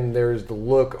when there's the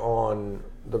look on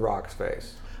The Rock's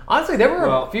face. Honestly, there were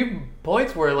Well- a few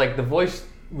points where like the voice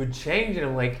would change, and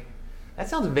I'm like, that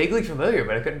sounds vaguely familiar,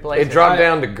 but I couldn't place It dropped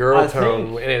down to I girl think- tone,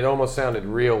 and it almost sounded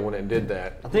real when it did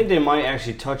that. I think they might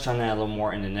actually touch on that a little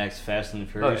more in the next Fast and the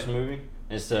Furious yeah. movie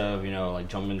instead of like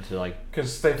jumping into like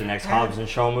Because they the next Hobbs and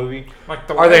Shaw movie. Like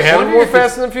the Are they last having one, more if it's-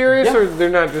 Fast and the Furious, Yeah. or they're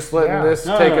not just letting Yeah. this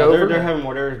No, take no, over? they're having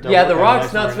more. They're Yeah, The working on Rock's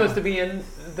next not one supposed right to be in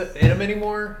them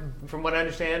anymore, from what I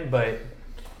understand. But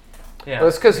yeah,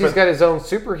 That's because he's But- got his own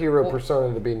superhero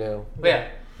persona to be now. yeah.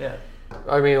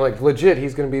 I mean, like legit,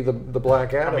 he's going to be the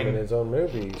Black Adam mean- in his own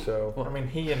movie. So, I mean,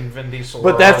 he and Vin Diesel.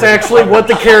 but are that's already actually what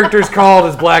the character's called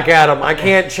is Black Adam. I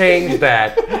can't change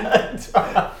that.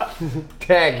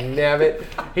 Dang nabbit.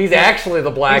 He's actually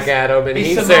the Black Adam, and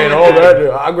he's he's saying, Samoan "Oh,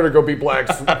 Adam. I'm going to go be Black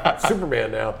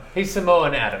Superman now." He's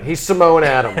Samoan Adam. He's Samoan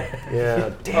Adam.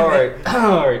 Yeah. All right,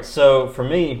 all right. So for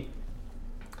me,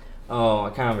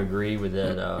 I kind of agree with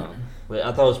that.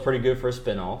 I thought it was pretty good for a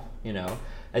spinoff.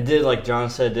 I did, like John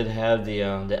said, did have the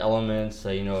elements,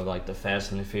 of like the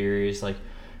Fast and the Furious. Like,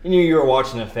 you were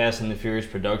watching a Fast and the Furious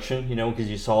production, because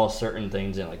you saw certain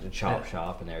things in like the chop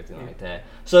shop and everything like that.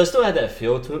 So it still had that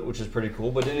feel to it, which is pretty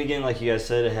cool. But then again, like you guys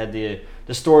said, it had the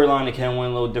storyline that kind of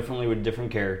went a little differently with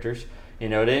different characters. They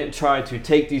didn't try to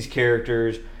take these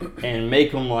characters and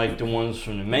make them like the ones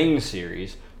from the main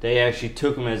series. They actually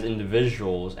took them as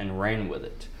individuals and ran with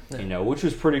it. Which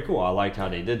was pretty cool. I liked how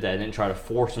they did that. They didn't try to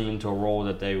force them into a role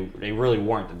that they really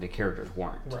weren't, that the characters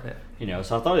weren't. Right.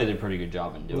 So I thought they did a pretty good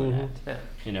job in doing that.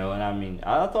 And I mean,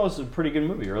 I thought it was a pretty good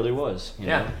movie. It really was.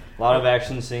 A lot of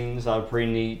action scenes, a lot of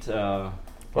pretty neat A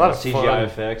lot of CGI fun.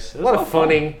 effects. It A was lot of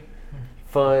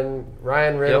fun.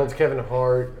 Ryan Reynolds, Kevin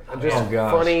Hart, just Oh,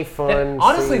 gosh. funny, fun. And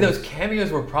honestly, scenes. those cameos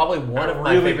were probably one of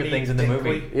my really favorite need things in the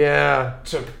movie. Dinkley Yeah.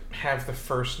 to have the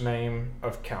first name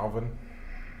of Calvin,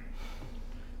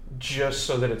 just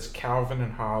so that it's Calvin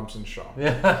and Hobbs and Shaw.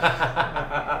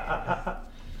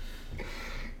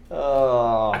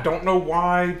 I don't know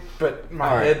why, but my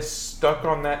All right. head's stuck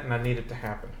on that, and I need it to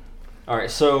happen. All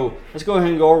right, so let's go ahead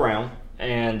and go around,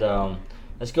 and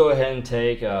let's go ahead and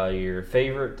take your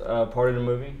favorite part of the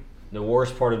movie, the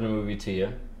worst part of the movie to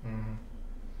you.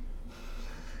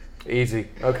 Easy.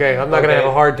 Okay, I'm not going to have a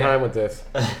Okay. hard time with this.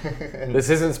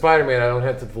 This isn't Spider-Man. I don't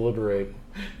have to deliberate.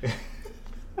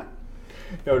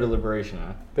 No deliberation,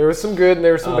 huh? There was some good and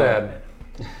there was some Oh. bad.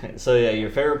 So yeah, your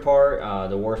favorite part,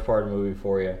 the worst part of the movie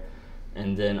for you,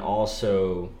 and then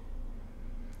also.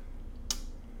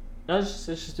 No, let's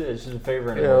just do it. It's just a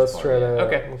favorite. And Yeah, a let's worst try part, that yeah. out.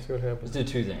 Okay. Let's see what happens.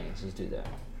 Let's do two things. Let's do that.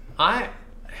 I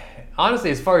honestly,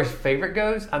 as far as favorite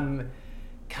goes, I'm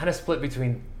kind of split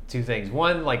between two things.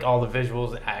 One, like all the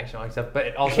visuals, the action, all that stuff, but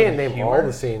You also can't the name humor. all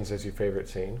the scenes as your favorite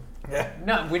scene.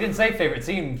 No, we didn't say favorite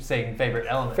scene. Saying favorite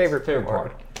elements. Favorite Favorite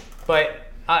part. But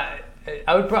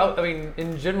I would probably, I mean,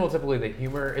 in general, typically the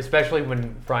humor, especially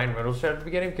when Ryan Reynolds showed at the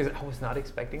beginning, because I was not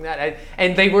expecting that.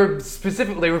 And they were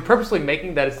purposely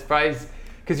making that a surprise,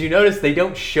 because you notice they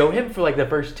don't show him for like the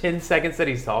first 10 seconds that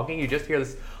he's talking. You just hear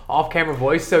this off-camera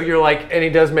voice, so you're like, And he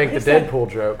does make the is that? Deadpool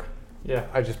joke. Yeah.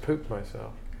 I just pooped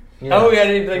myself. oh yeah, I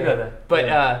didn't even think about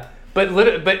that. But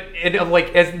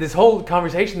like as this whole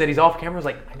conversation that he's off camera is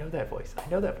like, I know that voice.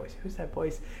 Who's that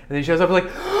voice? And then he shows up like,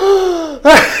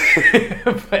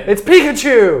 but It's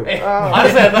Pikachu!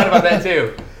 honestly, I thought about that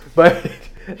too. But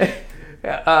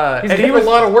He's and doing a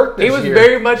lot of work this He was year.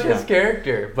 very much his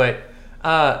character. But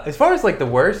as far as like the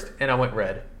worst, and I went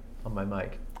red on my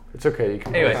mic. It's okay, you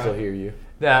can Anyway. still hear you.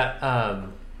 That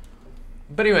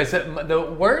but anyway, so the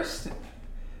worst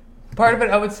part of it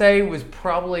I would say was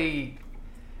probably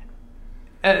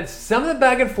some of the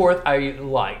back and forth I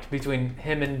liked between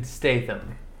him and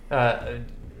Statham,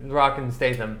 Rock and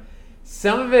Statham.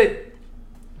 Some of it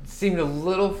seemed a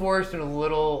little forced and a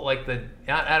little like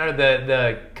I don't know,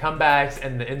 the comebacks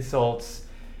and the insults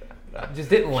just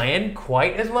didn't land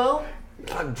quite as well.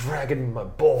 I'm dragging my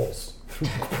balls through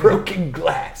broken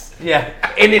glass. Yeah.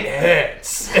 And it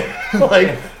hurts.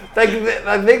 like I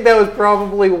think that was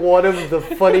probably one of the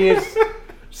funniest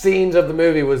scenes of the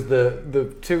movie was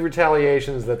the two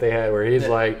retaliations that they had where he's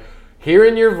like,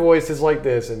 hearing your voice is like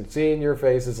this, and seeing your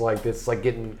face is like this. It's like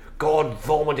getting God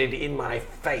vomited in my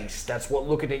face. That's what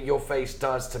looking at your face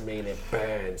does to me, and it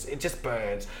burns. It just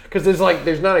burns because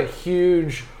there's not a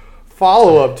huge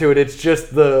follow up to it. It's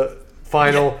just the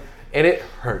final, and it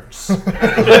hurts.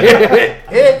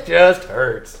 It just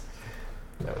hurts.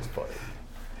 That was funny.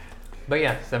 But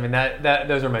yes, I mean that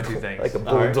those are my two things. Like a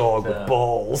bulldog with so-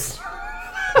 balls.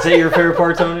 Is that your favorite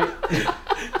part, Tony?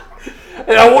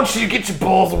 And I want you to get your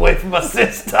balls away from my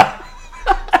sister.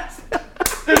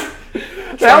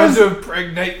 Trying to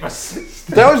impregnate my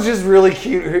sister. That was just really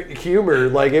cute humor.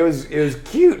 Like it was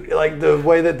cute. Like the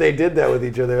way that they did that with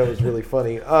each other, that was really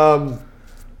funny.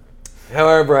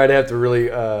 However, I'd have to really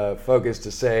focus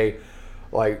to say,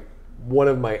 like, one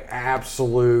of my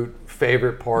absolute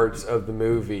favorite parts of the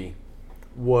movie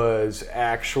was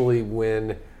actually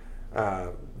when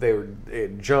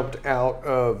it jumped out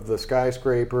of the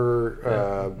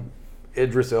skyscraper.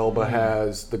 Idris Elba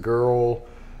has the girl.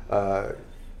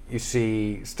 You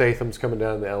see Statham's coming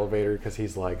down the elevator because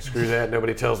he's like, screw that,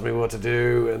 nobody tells me what to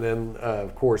do. And then,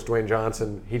 of course, Dwayne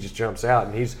Johnson, he just jumps out.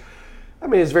 And it's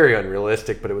very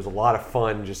unrealistic, but it was a lot of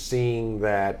fun just seeing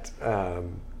that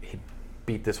he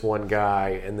beat this one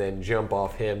guy and then jump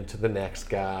off him to the next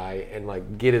guy and,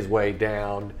 like, get his way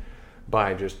down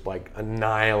by just, like,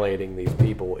 annihilating these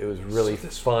people. It was really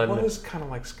fun. Well, it was kind of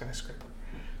like Skyscraper.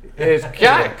 It's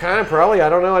kind of probably. I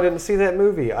don't know. I didn't see that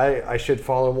movie. I should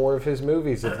follow more of his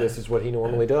movies if this is what he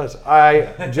normally does. I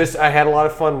had a lot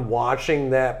of fun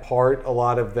watching that part. A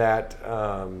lot of that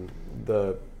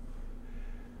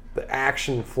the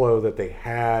action flow that they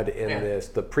had in this,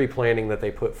 the pre-planning that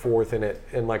they put forth in it,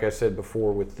 and like I said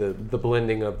before, with the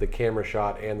blending of the camera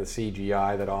shot and the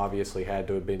CGI that obviously had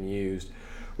to have been used,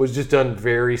 was just done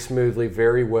very smoothly,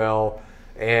 very well,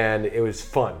 and it was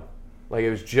fun. Like, it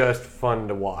was just fun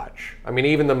to watch. I mean,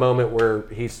 even the moment where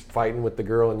he's fighting with the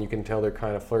girl and you can tell they're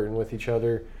kind of flirting with each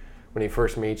other when he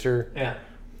first meets her. Yeah.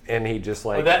 And he just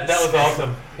like... Oh, that was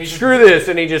awesome. Screw this!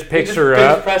 And he just picks her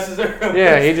up. Presses her.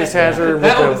 Yeah, he just has her with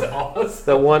That was awesome.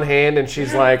 the one hand, and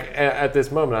she's like, at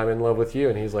this moment, I'm in love with you.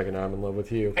 And he's like, and I'm in love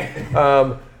with you. It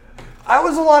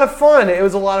was a lot of fun. It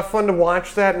was a lot of fun to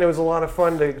watch that, and it was a lot of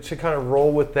fun to kind of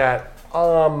roll with that.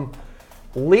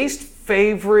 Least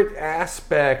favorite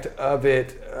aspect of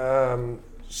it,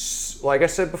 like I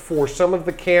said before, some of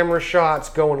the camera shots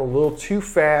going a little too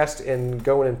fast and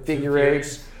going in figure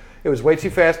eights. It was way too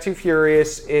fast, too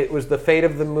furious. It was the fate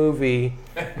of the movie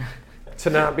to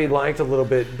not be liked a little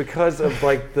bit because of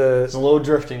like There's a little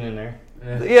drifting in there.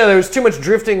 Yeah, there was too much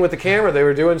drifting with the camera. They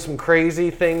were doing some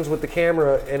crazy things with the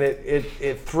camera, and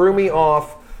it threw me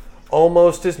off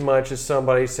almost as much as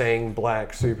somebody saying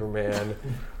Black Superman.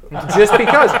 Just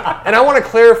because. And I want to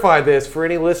clarify this for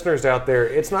any listeners out there.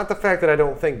 It's not the fact that I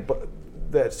don't think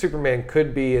that Superman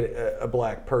could be a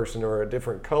black person or a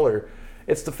different color.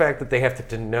 It's the fact that they have to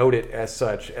denote it as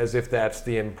such, as if that's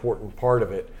the important part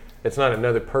of it. It's not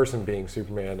another person being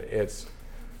Superman. It's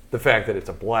the fact that it's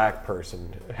a black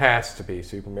person. It has to be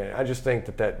Superman. I just think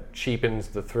that cheapens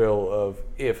the thrill of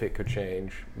if it could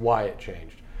change, why it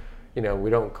changed. You know, we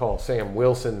don't call Sam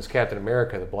Wilson's Captain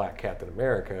America the Black Captain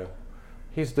America.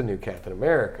 He's the new Captain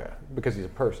America because he's a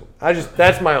person.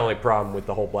 That's my only problem with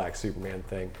the whole Black Superman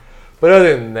thing. But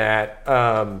other than that,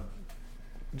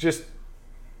 just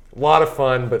a lot of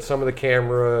fun, but some of the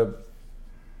camera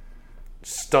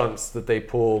stunts that they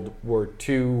pulled were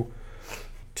too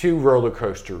roller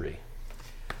coastery.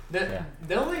 The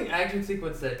only action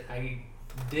sequence that I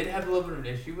did have a little bit of an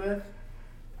issue with,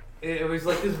 it was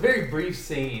like this very brief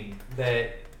scene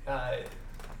that I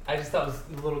just thought was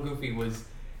a little goofy, was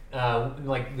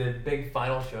like the big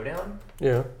final showdown.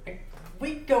 Yeah. Like,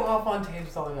 we go off on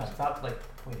tangents all the time. Stop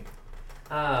pointing.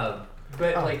 In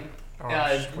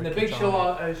the big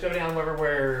showdown,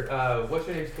 where what's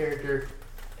her name's character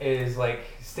is like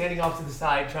standing off to the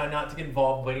side, trying not to get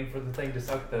involved, waiting for the thing to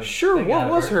suck the. Sure. Thing What out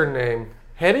of was her name?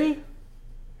 Hetty?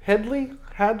 Hadley?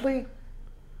 Hattie?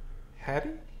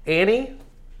 Annie?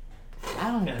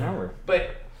 I don't remember.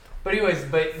 But anyways,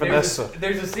 Vanessa.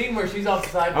 there's a scene where she's off the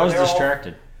side. I was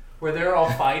distracted. Where they're all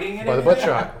fighting and By the everything.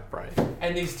 butt shot. Right.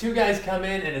 And these two guys come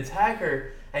in and attack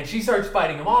her, and she starts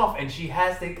fighting them off, and she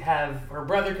has to have her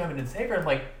brother come in and save her. I'm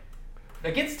like,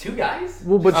 against two guys?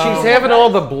 Well, but she's having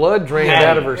all the blood drained Hattie.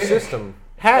 out of her system.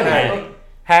 Hattie.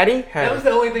 Hattie? That was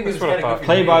the only thing that was That's what I kind of thought.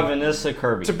 Played by Vanessa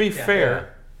Kirby. To be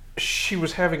fair, she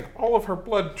was having all of her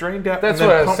blood drained out That's and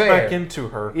what I then was pumped saying. back into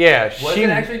her. Yeah, Was she. it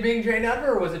actually being drained out of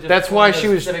her, or was it just That's one why of those she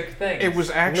was- specific things? It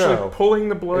was actually No. pulling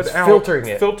the blood It's out,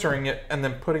 filtering it. and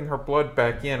then putting her blood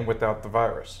back in without the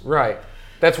virus. Right.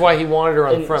 That's why he wanted her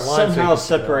on the And front line. so he somehow could-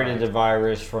 separated the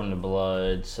virus from the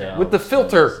blood cells. With the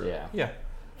filter. Yeah. Yeah.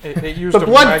 It used The a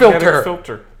blood magnetic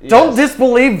filter. Don't Yes.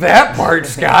 disbelieve that part,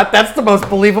 Scott. That's the most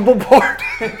believable part.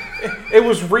 It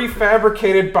was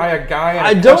refabricated by a guy. At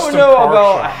I a don't custom know car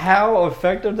about shop. how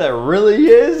effective that really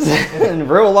is in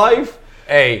real life.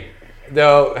 Hey,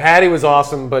 no, Hattie was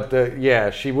awesome, but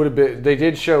she would have been. They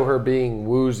did show her being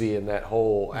woozy in that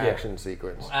whole action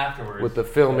sequence Afterwards. with the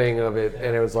filming of it,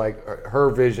 and it was like her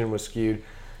vision was skewed.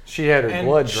 She had her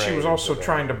blood And drained. she was also into that.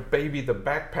 trying to baby the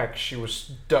backpack she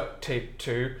was duct taped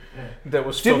to that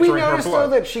was Did we filtering her notice blood.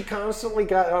 though that she constantly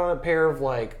got on a pair of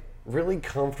like really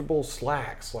comfortable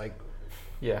slacks? Like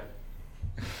Yeah.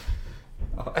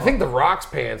 I think the Rock's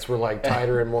pants were like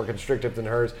tighter and more constrictive than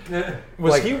hers.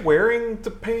 Was Like- he wearing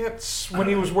the pants when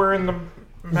he was wearing the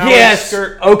Maui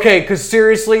skirt? Okay, because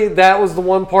seriously, that was the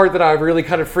one part that I really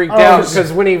kind of freaked out.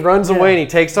 Because when he runs away and he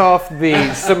takes off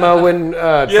the Samoan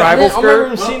I tribal don't remember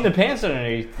him skirt, seeing the pants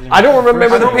underneath. I don't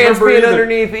remember I the don't pants remember being either.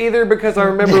 underneath either. Because I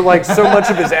remember like so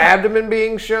much of his abdomen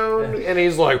being shown, and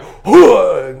he's like,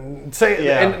 "Hua,"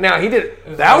 and now he did.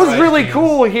 That was really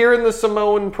cool. Hearing the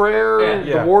Samoan prayer,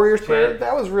 Yeah. the warrior's prayer,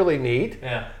 that was really neat.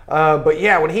 Yeah. But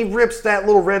yeah, when he rips that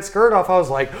little red skirt off, I was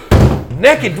like,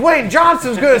 naked Dwayne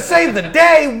Johnson's going to save the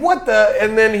day. What the?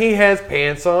 And then he has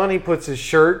pants on. He puts his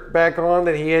shirt back on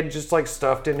that he had just like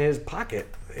stuffed in his pocket.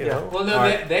 You know? Well,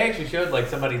 no, they actually showed like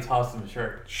somebody tossed him a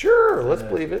shirt. Sure, let's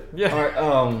believe it. Yeah.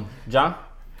 All right, John.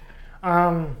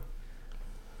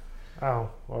 Oh,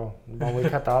 well, we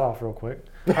cut that off real quick.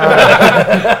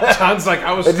 John's like,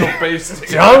 I was still based.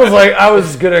 John was like, I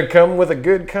was going to come with a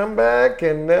good comeback,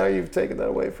 and now you've taken that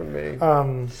away from me.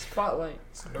 Spotlight.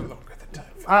 No longer the time.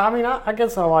 I mean, I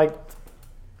guess I liked.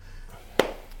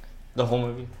 The whole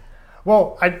movie.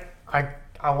 Well,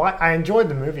 I enjoyed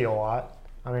the movie a lot.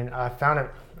 I mean, I thought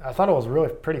it was really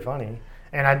pretty funny,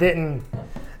 and I didn't.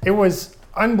 It was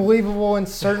unbelievable in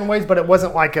certain ways, but it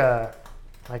wasn't like a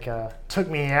took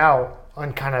me out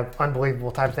kind of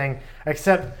unbelievable type thing.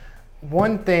 Except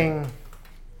one thing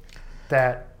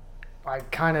that I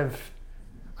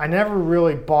never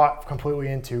really bought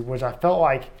completely into was I felt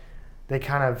like they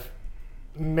kind of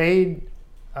made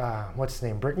what's his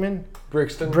name,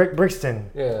 Brixton. Brixton.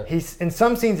 Yeah. He's in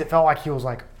some scenes it felt like he was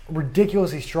like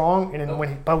ridiculously strong, and then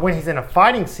when he's in a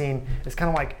fighting scene, it's kind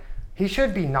of like he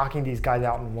should be knocking these guys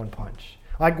out in one punch.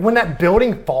 Like when that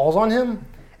building falls on him,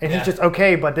 and he's just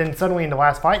okay, but then suddenly in the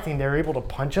last fight scene, they're able to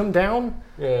punch him down.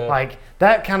 Yeah. Like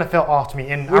that kind of felt off to me.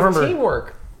 And With I remember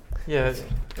teamwork. Yeah,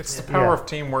 it's the power Yeah. of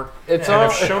teamwork. It's and all-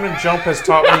 if Shonen Jump has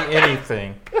taught me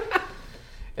anything,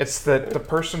 it's that the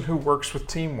person who works with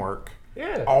teamwork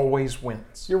Yeah. always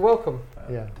wins. You're welcome.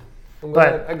 yeah. I'm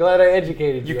But- glad I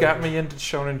educated you. You got me into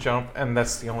Shonen Jump, and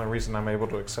that's the only reason I'm able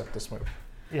to accept this movie.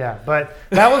 Yeah, but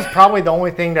that was probably the only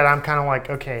thing that I'm kind of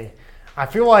like, okay, I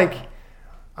feel like,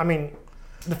 I mean,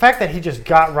 the fact that he just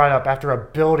got right up after a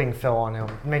building fell on him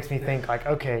makes me think like,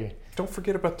 okay, Don't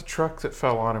forget about the truck that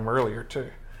fell on him earlier, too.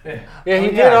 Yeah, he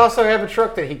did yeah. also have a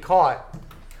truck that he caught.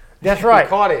 that's He right.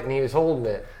 caught it and he was holding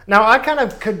it. Now I kind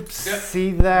of could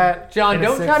see that. John, in a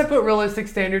don't sense. try to put realistic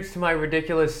standards to my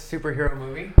ridiculous superhero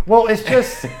movie. Well, it's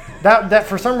just that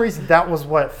for some reason that was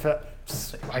what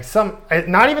like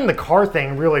not even the car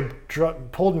thing really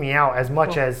pulled me out as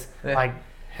much as like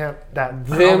him that I don't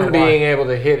know Them why. being able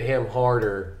to hit him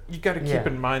harder. You got to keep Yeah.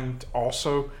 in mind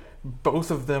also, both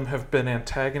of them have been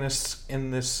antagonists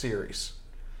in this series.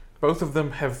 Both of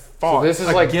them have fought. So this is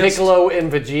like against Piccolo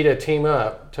and Vegeta team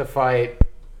up to fight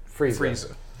Frieza.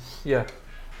 Frieza. Yeah.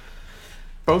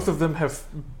 Both of them have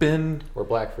been Or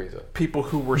Black Frieza. people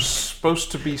who were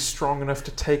supposed to be strong enough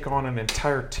to take on an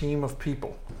entire team of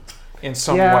people in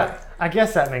some way. I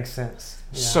guess that makes sense.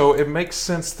 Yeah. So it makes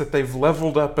sense that they've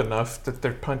leveled up enough that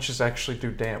their punches actually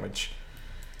do damage.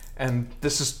 And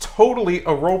this is totally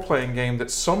a role-playing game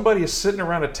that somebody is sitting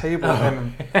around a table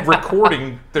and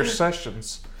recording their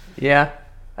sessions Yeah,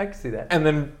 I can see that. and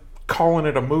then calling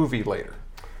it a movie later.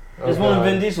 It's one of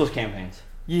Vin Diesel's campaigns.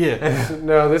 Yeah.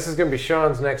 No, this is going to be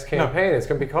Sean's next campaign. It's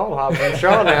going to be called Hobbs and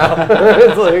Shaw now.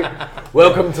 It's like,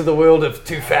 welcome to the world of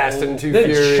Too Fast and Too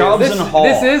Furious. Shobbs and Hall.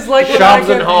 This is like when Shobbs I and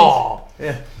got- Hall.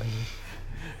 Yeah.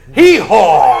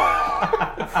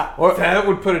 Hee-haw! Or that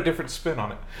would put a different spin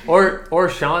on it. Or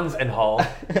Sean's and Hall.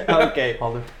 Okay.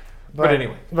 Halder. But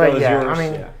anyway. but That was yeah,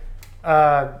 yours,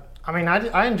 I mean,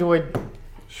 I enjoyed.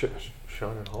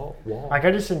 Sean and Hall. Wall. Like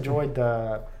I just enjoyed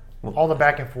all the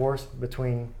back and forth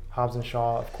between Hobbs and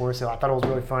Shaw. Of course, I thought it was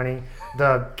really funny.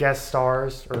 The guest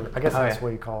stars, or I guess that's yeah.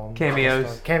 what you call them, Cameos.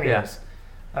 Guest stars.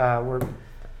 Cameos.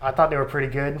 I thought they were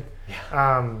pretty good.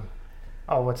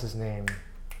 Oh, what's his name?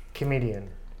 Comedian.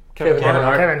 Kevin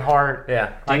Hart. Kevin Hart.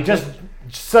 Yeah. Like just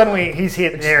suddenly he's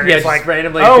hitting there. Yeah, It's just like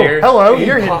randomly oh, appears. hello, He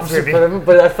you're hitting pops in Trippy. front of him,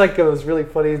 but I think it was really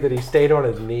funny that he stayed on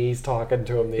his knees talking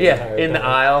to him the entire in the time.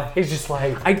 aisle. He's just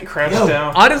like, I Crouched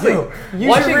down. honestly use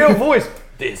watching your real voice.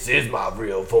 This is my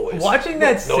real voice. watching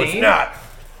that No, it's scene. not.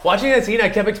 Watching that scene, I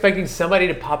kept expecting somebody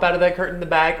to pop out of that curtain in the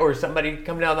back, or somebody to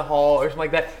come down the hall, or something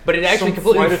like that. But it actually Some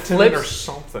completely flight attendant or flips.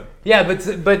 something. Yeah, but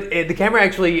the camera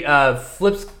actually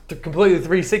flips to completely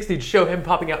 360 to show him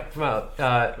popping out from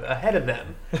ahead of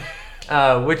them,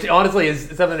 which honestly is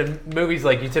something in movies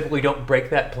like you typically don't break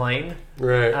that plane.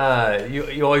 Right.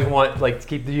 You always want like to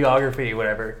keep the geography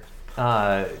whatever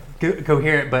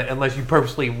coherent, but unless you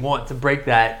purposely want to break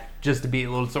that just to be a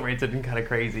little disoriented and kind of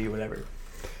crazy, whatever.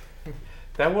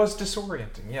 That was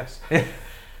disorienting, yes.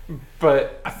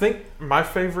 But I think my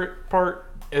favorite part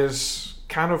is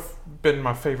kind of been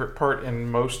my favorite part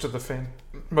in most of the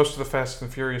Fast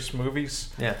and Furious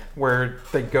movies. Yeah. Where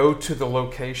they go to the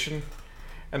location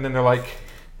and then they're like,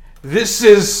 "This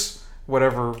is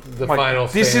whatever The like, final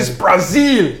This stand. is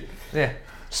Brazil, Yeah.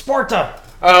 Sparta."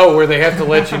 Oh, where they have to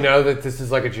let you know that this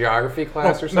is like a geography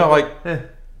class or something? No, like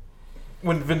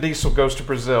when Vin Diesel goes to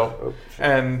Brazil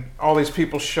and all these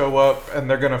people show up and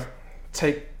they're gonna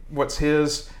take what's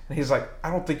his, and he's like,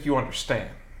 "I don't think you understand.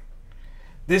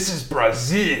 This is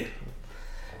Brazil,"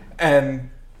 and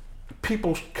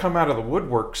people come out of the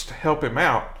woodworks to help him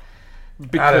out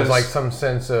because out of like some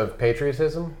sense of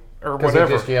patriotism? or Because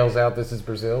whatever. he just yells out, "This is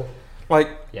Brazil." Like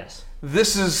Yes.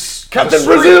 this is Captain the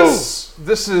Brazil! streets.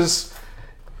 This is.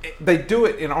 They do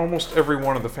it in almost every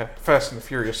one of the Fast and the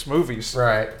Furious movies,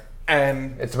 Right.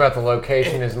 and It's about the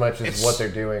location as much as it's- what they're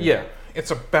doing. yeah, it's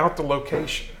about the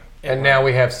location. And now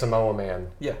we have Samoa Man.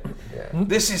 Yeah. Yeah.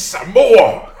 This is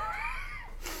Samoa.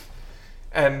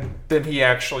 And then he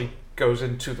actually goes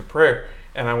into the prayer,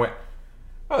 and I went,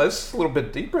 "Oh, this is a little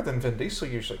bit deeper than Vin Diesel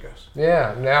usually goes."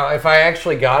 Yeah. Now, if I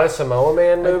actually got a Samoa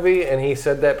Man movie and he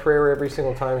said that prayer every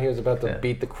single time he was about to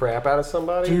beat the crap out of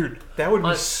somebody, Dude, that would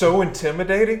be so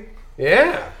intimidating.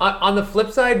 yeah. On the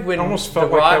flip side, when Almost The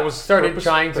felt like Rock that was started purpose-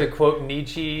 trying to quote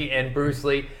Nietzsche and Bruce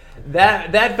Lee,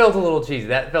 that felt a little cheesy.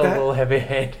 That felt a little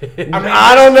heavy-handed.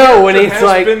 I don't know when There he's has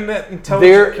like, been that intelligent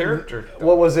there. character.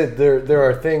 What was it? There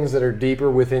are things that are deeper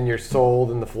within your soul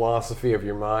than the philosophy of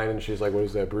your mind. And she's like, "What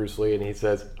is that, Bruce Lee?" And he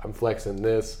says, "I'm flexing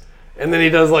this," and then he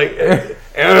does like,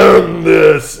 "And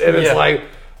this," and it's Yeah. like,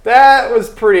 that was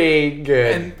pretty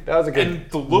good. And that was a good. And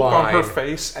the look on her line.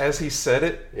 face as he said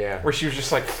it, Yeah. where she was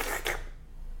just like,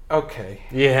 "Okay,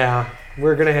 Yeah,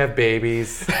 we're gonna have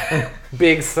babies,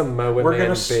 big Samoan we're man gonna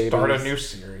babies. start a new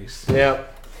series."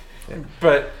 Yep.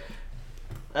 But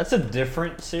That's a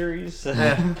different series.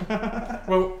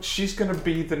 well, she's gonna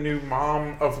be the new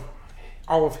mom of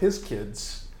all of his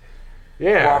kids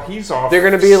Yeah. while he's off. They're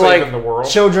gonna be saving like the world.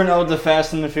 Children of the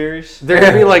Fast and the Furious. They're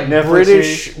gonna be like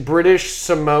Netflix British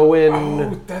Samoan.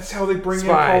 Oh, that's how they bring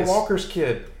Spies. in Paul Walker's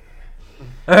kid.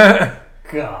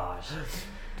 Gosh.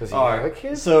 Does he All have a right.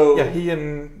 kid? So Yeah, he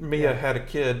and Mia had a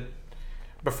kid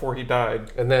before he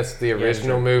died. And that's the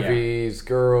original true. movie's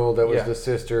girl that was Yeah. the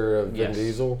sister of Vin Yes.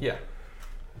 Diesel. Yeah.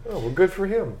 Oh, well, good for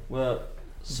him. well,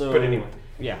 so But anyway.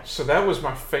 yeah. So that was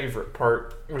my favorite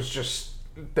part. Was just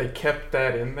they kept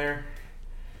that in there.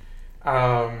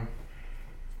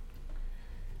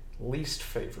 Least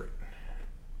favorite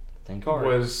Thank God.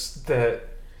 was that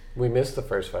We missed the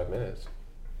first 5 minutes.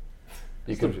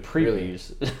 You the could really,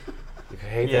 previews. you could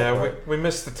hate that yeah part. we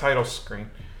missed the title screen.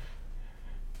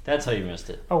 That's how you missed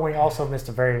it. Oh, we also missed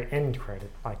a very end credit,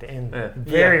 like the end, Yeah.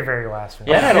 very last one.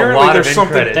 Yeah. Had a Apparently lot of there's end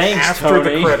something credits. Thanks, after the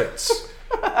Tony. credits.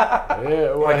 Yeah,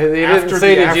 well, Like, he didn't after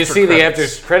say, the did you after see the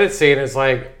credits. after credit scene? It's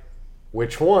like,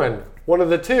 which one? One of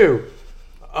the two.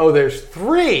 Oh, there's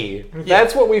three.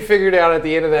 That's what we figured out at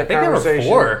the end of that I think there were conversation.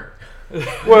 4.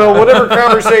 Well, whatever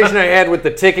conversation I had with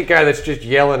the ticket guy that's just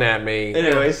yelling at me.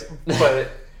 Anyways, But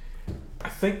I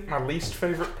think my least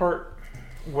favorite part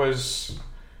was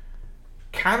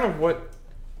kind of what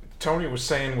Tony was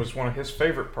saying was one of his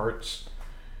favorite parts,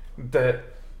 that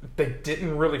they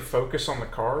didn't really focus on the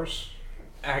cars.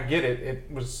 I get it.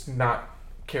 It was not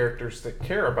characters that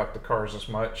care about the cars as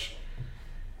much,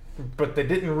 but they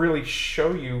didn't really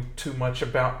show you too much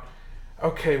about,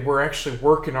 okay, we're actually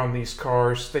working on these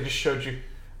cars. They just showed you,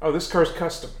 oh, this car's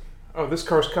custom. Oh, this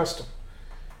car's custom.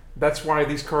 That's why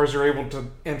these cars are able to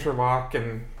interlock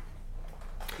and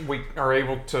we are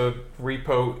able to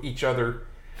repo each other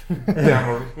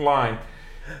down the line.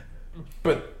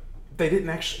 But they didn't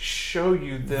actually show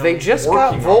you them. They just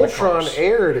got working on the Voltron cars.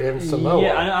 aired in Samoa.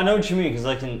 Yeah, I know what you mean, because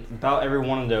like in about every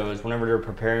one of those, whenever they're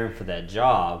preparing for that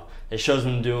job, it shows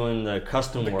them doing the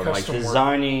custom work, like custom work.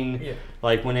 designing, Yeah.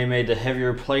 like when they made the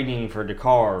heavier plating for the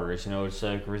cars, it's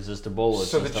like resist the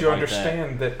bullets. So and that stuff you like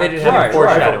understand that, They I didn't can't have drive a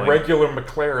foreshadowing. regular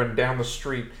McLaren down the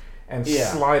street and Yeah,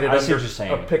 slide it I see under what you're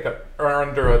saying. a pickup or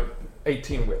under a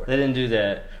 18-wheeler. They didn't do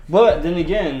that, but then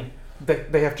again,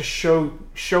 They have to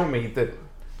show me that,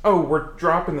 oh, we're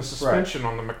dropping the suspension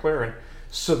on the McLaren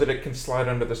so that it can slide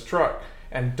under this truck.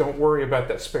 And don't worry about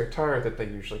that spare tire that they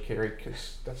usually carry,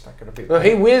 because that's not going to be. Well,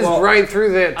 he whizzed Well, right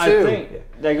through that too. I think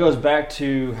that goes back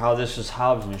to how this was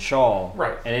Hobbs and Shaw,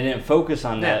 Right. And they didn't focus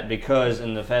on that because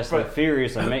in the Fast and the But-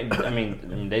 Furious, I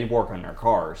mean, they work on their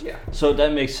cars, Yeah. So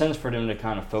that makes sense for them to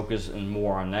kind of focus and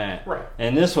more on that, Right.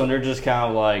 And this one, they're just kind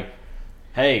of like,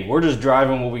 hey, we're just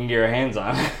driving what we can get our hands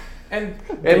on. And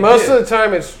most of the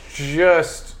time, it's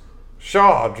just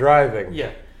Shaw driving. yeah,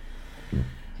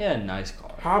 Yeah, nice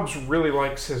car. Hobbs really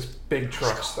likes his big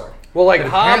trucks though. Well, like But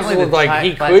Hobbs apparently was the like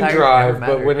he flat could tires drive, never but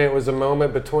mattered. when it was a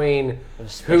moment between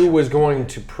was who special. was going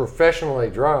to professionally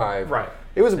drive, Right.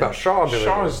 it was about Shaw doing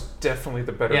Shaw it. is definitely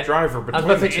the better Yeah. driver. I was Between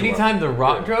about to the say, two of anytime them. The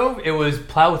Rock drove, it was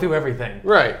plow through everything.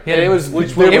 Right, Yeah, and it was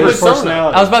which there was was some-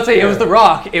 personality. I was about to say, it was The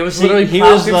Rock. It was literally he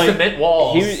plow was through like cement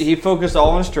walls. he focused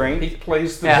all on strength. He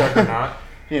plays the Yeah. juggernaut.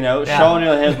 Yeah. Yeah. Shaw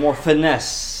has more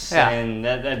finesse, Yeah. and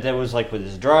that was like with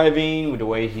his driving, with the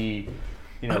way he,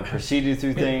 proceeded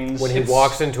through things. when he It's-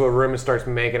 walks into a room and starts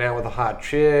making out with a hot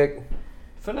chick.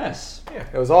 finesse.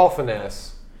 It was all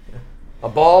finesse. A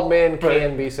bald man But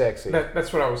can be sexy.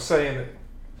 That's what I was saying. That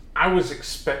I was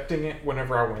expecting it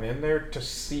whenever I went in there to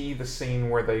see the scene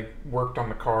where they worked on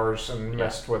the cars and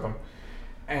messed with them,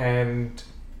 and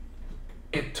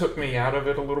it took me out of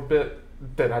it a little bit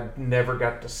that I never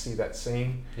got to see that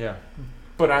scene. Yeah.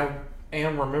 But I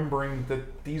am remembering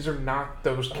that these are not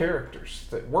those characters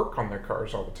that work on their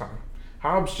cars all the time.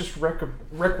 Hobbs just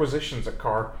requisitions a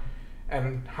car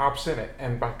and hops in it,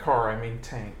 and by car I mean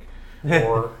tank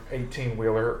or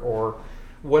 18-wheeler or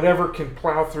whatever can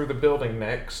plow through the building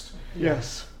next.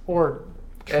 Yes. Or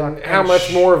and truck. how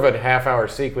much more of a half-hour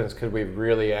sequence could we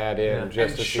really add in just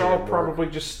And to see Shaw it work? probably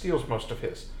just steals most of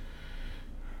his.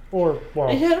 Or well,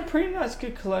 He had a pretty nice,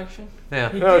 good collection. yeah.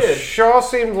 He No, did. Shaw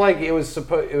seemed like it was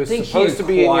supposed think he supposed to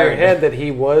be in your acquired head that he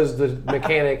was the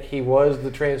mechanic, he was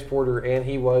the transporter, and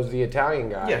he was the Italian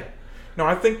guy. Yeah. No,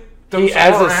 I think those He,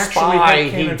 as are a actually spy, he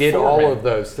headcanon did for all him. of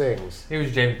those things. He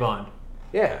was James Bond.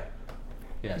 Yeah.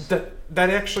 Yes. That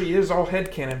actually is all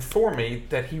headcanon for me,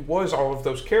 that he was all of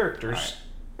those characters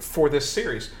for this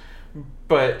series.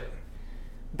 But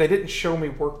they didn't show me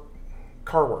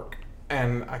car work,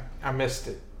 and I missed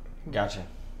it. Gotcha.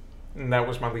 And that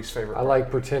was my least favorite I part. like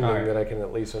pretending All right. that I can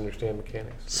at least understand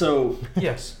mechanics. So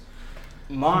Yes.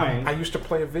 mine. I used to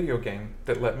play a video game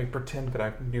that let me pretend that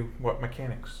I knew what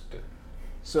mechanics did.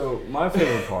 So my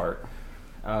favorite part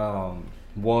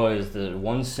was the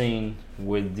one scene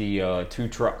with the two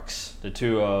trucks, the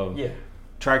two Yeah.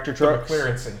 tractor The trucks.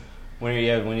 McLaren scene. When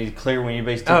you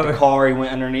basically took the car, he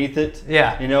went underneath it.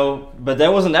 Yeah. But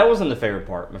that wasn't the favorite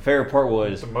part. My favorite part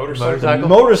was The motorcycle. Motorcycle?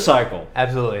 motorcycle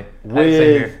Absolutely. with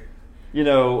Same here. With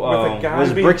a guy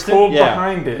was it being Brixton? pulled Yeah.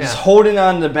 behind it. Just holding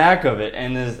on the back of it,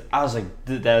 and I was like,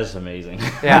 that is amazing.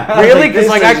 Yeah. I was Really? Because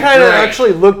this I is kind of great.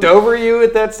 actually looked over you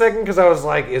at that second because I was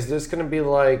like, is this going to be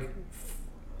like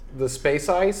the space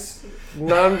ice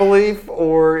non-belief,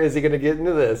 or is he going to get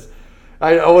into this?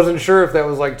 I wasn't sure if that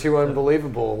was like too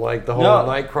unbelievable, like the whole No.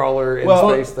 Nightcrawler in Well,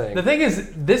 space thing. The thing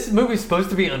is, this movie's supposed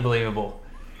to be unbelievable.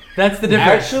 That's the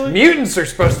difference. Actually, Mutants are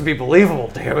supposed to be believable,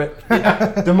 damn it.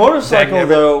 the motorcycle Dang it.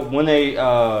 though,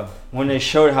 when they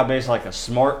showed how basically like a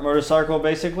smart motorcycle,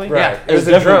 basically, Right. it was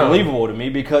a definitely drone. believable to me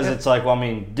because it's like, well, I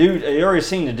mean, dude, you already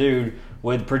seen the dude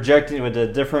with projecting with the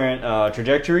different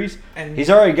trajectories. And- He's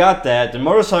already got that. The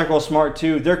motorcycle is smart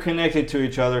too. They're connected to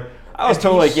each other. I was And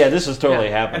totally he's- like, yeah, this is totally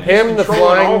Yeah. happening. Him, the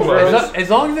controlling all flying of drones. those. As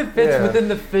long as it fits Yeah. within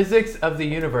the physics of the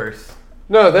universe.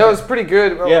 No, that was pretty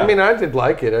good. Well, Yeah. I mean, I did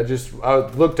like it. I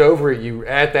looked over at you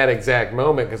at that exact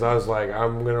moment because I was like,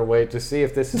 I'm gonna wait to see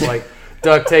if this is like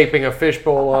duct taping a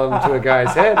fishbowl onto a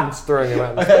guy's head and throwing him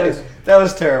out in space. That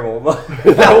was terrible.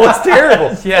 That was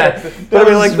terrible. Yeah. But I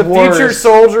mean, like was the future worse.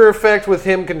 soldier effect with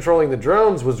him controlling the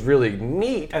drones was really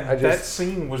neat. And I that just,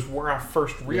 scene was where I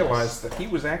first realized that he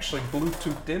was actually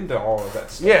Bluetoothed into all of that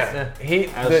stuff. yeah,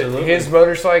 Absolutely. his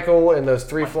motorcycle and those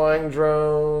 3 flying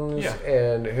drones Yeah.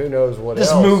 and who knows what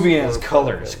This else. movie and its were-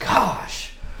 colors,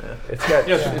 gosh. It's got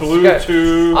Yes, it's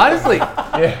Bluetooth. Honestly,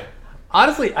 yeah. I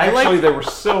Actually, like. they were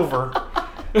silver.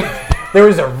 There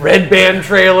was a red band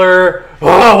trailer.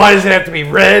 Oh, why does it have to be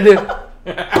red?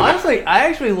 Honestly, I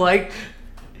actually liked.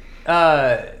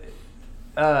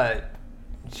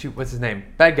 Shoot, what's his name?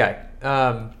 Bad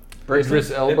guy.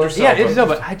 Idris Elba. Idris Yeah, Elba. Idris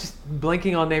Elba. I just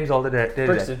blanking on names all the day.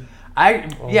 Brixton. I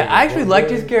actually liked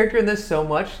his character in this so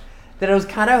much that I was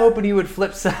kind of hoping he would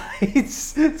flip sides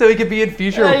so he could be in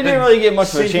future. Yeah, he didn't really get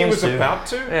much of a See, he chance was to. about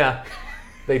to. Yeah.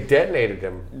 They detonated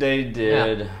him. They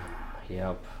did.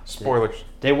 Yep. Spoilers.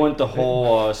 They went the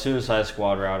whole Suicide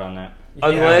Squad route on that.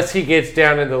 Unless he gets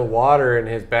down into the water and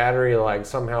his battery like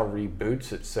somehow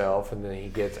reboots itself and then he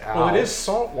gets out. Well, it is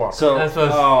salt water. So, That's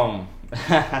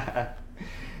what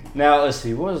now let's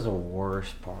see. What was the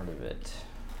worst part of it?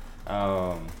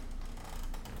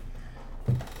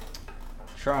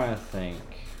 Trying to think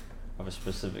of a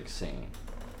specific scene.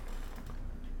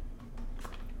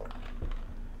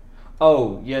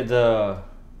 Oh yeah, the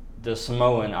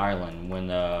Samoan island when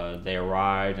they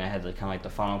arrived and had the kind of like the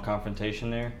final confrontation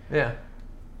there. Yeah.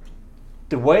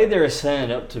 The way they're setting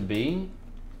it up to be,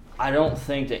 I don't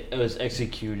think that it was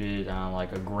executed on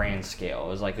like a grand scale. It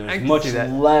was like it I was can much see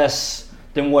that. less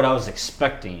than what I was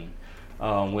expecting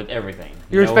with everything.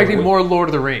 You're You know, expecting with- more Lord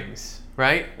of the Rings,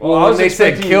 right? Well, I Well, when was they said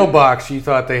expecting- kill box, you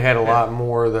thought they had a lot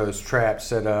more of those traps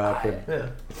set up. Yeah.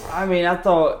 I mean, I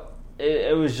thought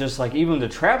it was just like even the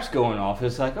traps going off.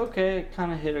 It's like okay, it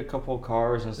kind of hit a couple of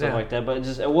cars and stuff Yeah. like that, but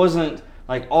it wasn't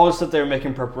like all the stuff they were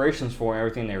making preparations for and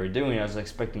everything they were doing. I was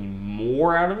expecting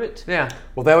more out of it. Yeah.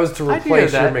 Well, that was to I do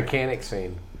replace know your that. mechanic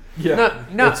scene. Yeah.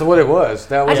 No. That's what it was.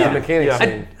 That was I the do. mechanic Yeah.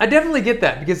 scene. I definitely get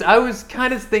that because I was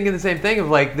kind of thinking the same thing of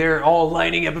like they're all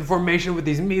lining up in formation with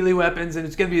these melee weapons and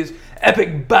it's gonna be this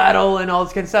epic battle and all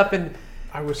this kind of stuff and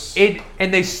I was.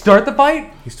 and they start the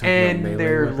fight He's talking about and melee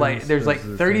they're weapons, like there's like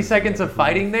those are 30 things seconds that of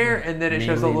fighting there and then it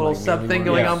shows a little sub thing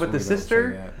going on with the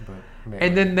sister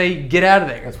and then they get out of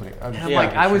there. That's what it, I'm And I'm Yeah.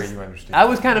 like, I sure was, you understand. I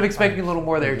was kind of expecting a little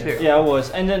more there too. Yeah, I was.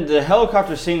 And then the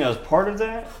helicopter scene that was part of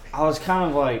that, I was kind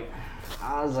of like,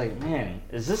 man,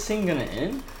 is this scene gonna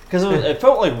end? Because it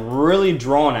felt like really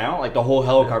drawn out. Like the whole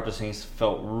helicopter scene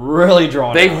felt really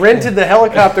drawn They out. rented the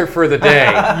helicopter for the day.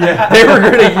 They were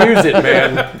going to use it,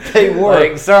 man. They were.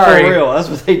 Like, sorry. For real. That's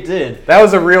what they did. That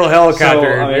was a real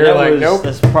helicopter. So, I mean, You're that like, was, nope.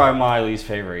 That's probably my least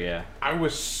favorite, yeah. I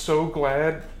was so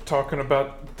glad talking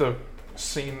about the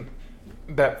scene,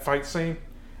 that fight scene.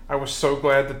 I was so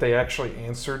glad that they actually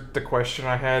answered the question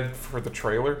I had for the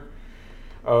trailer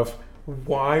of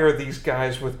why are these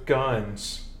guys with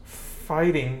guns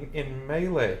fighting in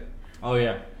melee? Oh,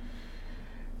 yeah.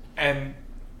 And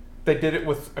they did it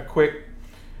with a quick,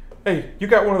 hey, you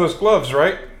got one of those gloves,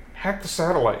 right? Hack the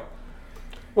satellite.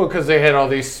 Well, because they had all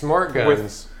these smart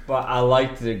guns. But I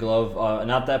liked the glove,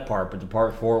 not that part, but the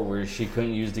part 4 where she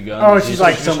couldn't use the gun. Oh, She she's used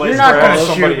like, somebody's you're not glove. going to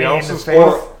shoot somebody me in the else's face.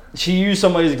 Or she used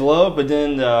somebody's glove, but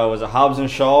then was it Hobbs and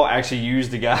Shaw actually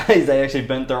used the guys? They actually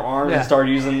bent their arms Yeah. and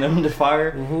started using them to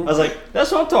fire. I was like,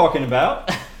 that's what I'm talking about.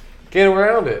 Get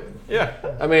around it. Yeah.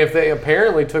 I mean, if they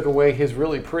apparently took away his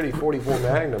really pretty 44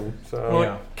 Magnum, so Well,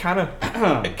 Yeah.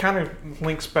 it kind of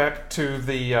links back to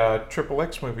the Triple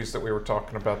X movies that we were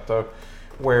talking about, though,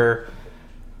 where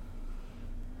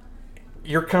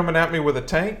you're coming at me with a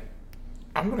tank.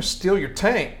 I'm going to steal your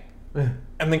tank and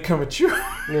then come at you.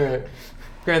 yeah.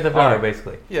 Grand Theft All Auto, right.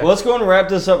 basically. Yeah. Well, let's go and wrap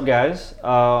this up, guys.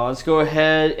 Let's go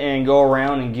ahead and go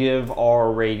around and give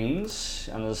our ratings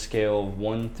on the scale of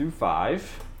 1 through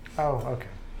 5. Oh, okay.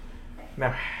 Now,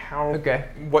 how? Okay.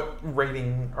 What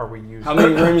rating are we using? How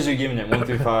many rims are you giving it? 1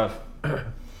 through 5.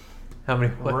 How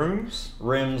many? What? rooms?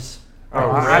 Rims. Oh,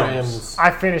 Rims.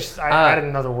 I finished. I added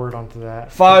another word onto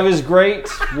that. 5 is great.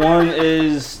 1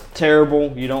 is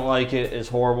terrible. You don't like it. It's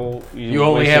horrible. You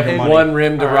only wasted have your money. one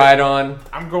rim to All right. ride on.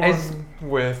 I'm going As-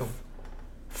 with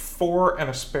 4 and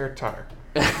a spare tire.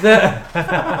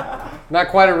 Not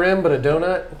quite a rim, but a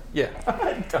donut. Yeah.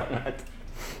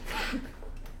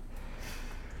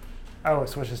 Oh, it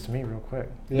switches to me real quick.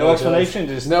 No Yeah, it explanation.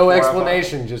 Just No 4 out of 5.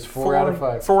 explanation, just 4 out of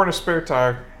 5. 4 and a spare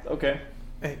tire. Okay.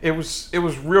 It was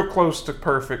real close to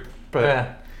perfect, but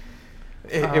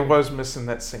Yeah. it was missing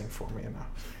that scene for me, and I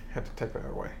had to take that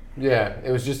away. Yeah,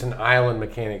 it was just an island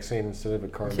mechanic scene instead of a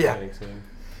car Yeah. mechanic scene.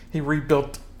 He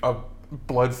rebuilt a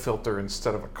blood filter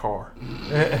instead of a car.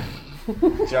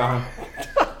 John.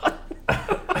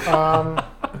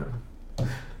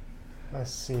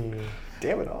 Let's see.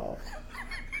 Damn it all.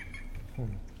 He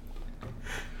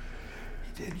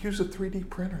did use a 3D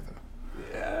printer,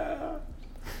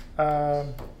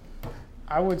 though.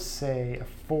 I would say a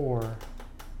 4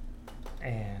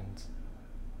 and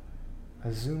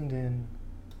a zoomed in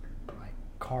like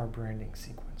car branding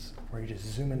sequence where you just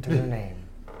zoom into their name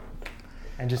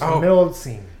and just in the Oh. middle of the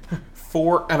scene.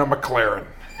 4 and a McLaren.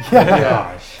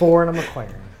 Gosh. 4 and a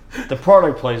McLaren. The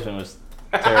product placement was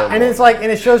Terrible. And it's like, and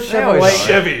it shows always Chevrolet.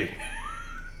 Chevy.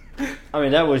 I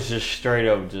mean, that was just straight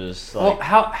up just Well, like,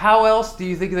 how else do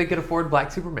you think they could afford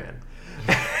Black Superman?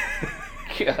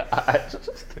 God.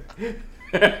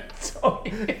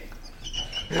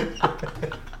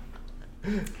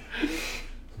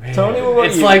 Tony, what about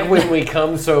It's you? like when we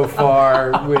come so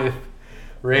far with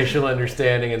racial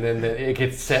understanding, and then it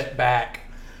gets set back,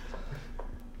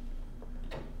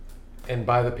 and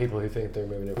by the people who think they're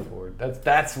moving it forward.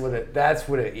 That's what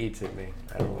it eats at me.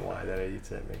 I don't know why that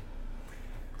eats at me.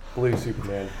 Blue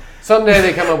Superman. Someday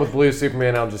they come up with Blue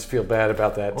Superman. I'll just feel bad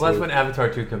about that. Well, that's when Avatar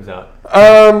 2 comes out.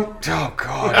 Oh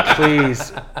God,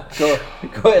 please. Go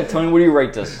ahead, Tony. What do you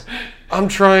rate this? I'm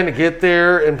trying to get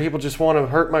there, and people just want to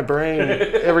hurt my brain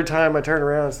every time I turn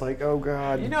around. It's like, oh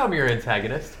God. You know I'm your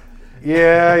antagonist.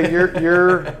 Yeah,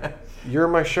 you're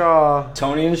my Shaw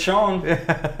Tony and Sean.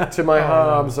 to my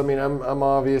Hobbs. I mean, I'm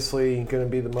obviously gonna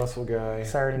be the muscle guy.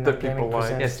 Saturday The Night people Gaming like-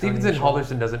 presents Yeah, Stevenson Tony and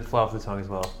Sean. Halderson doesn't flow off the tongue as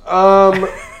well.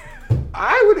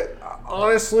 I would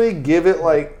honestly give it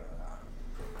like.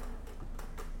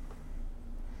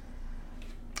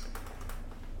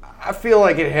 I feel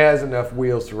like it has enough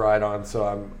wheels to ride on,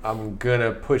 so I'm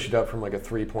gonna push it up from like a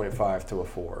 3.5 to a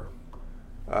 4.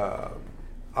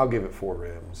 I'll give it 4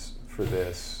 rims for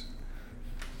this.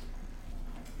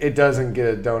 It doesn't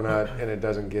get a donut, and it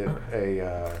doesn't get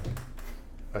a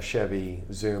Chevy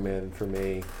zoom in for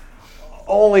me.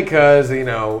 Only because, I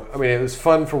mean, it was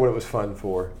fun for what it was fun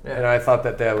for, Yeah. and I thought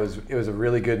it was a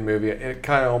really good movie. It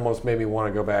kind of almost made me want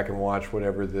to go back and watch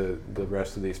whatever the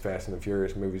rest of these Fast and the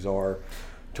Furious movies are,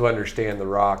 to understand The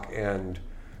Rock and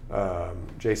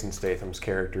Jason Statham's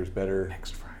characters better.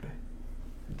 Next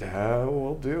Friday.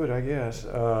 We'll do it, I guess. I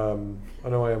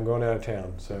know I'm going out of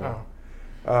town, so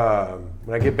Oh.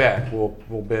 when I get back, we'll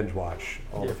binge watch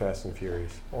all the Fast and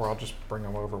Furious. Or I'll just bring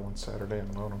them over one Saturday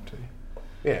and loan them to you.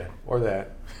 Yeah, or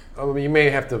that. I mean, you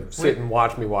may have to sit and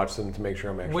watch me watch them to make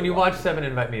sure I'm actually. When you watch watching 7,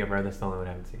 invite me over. That's the only one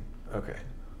I haven't seen. them. Okay.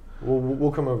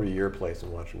 We'll come over to your place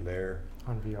and watch them there.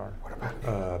 on VR. What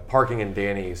about Parking in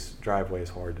Danny's driveway is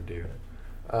hard to do.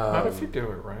 not if you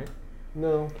do it right?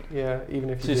 No, yeah, even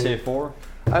if So you you do. say 4?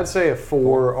 I'd say a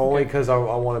 4, only because I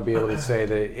want to be able to say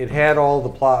that it had all the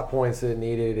plot points that it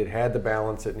needed. It had the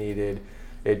balance it needed.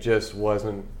 It just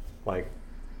wasn't like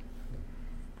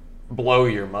blow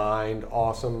your mind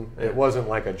awesome. It wasn't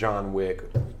like a John Wick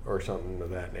or something of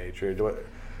that nature.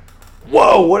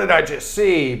 Whoa, what did I just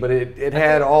see? But it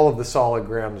had all of the solid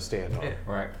ground to stand on. Yeah.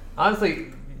 Right. Honestly,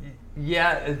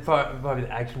 yeah, probably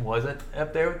the action wasn't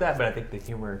up there with that, but I think the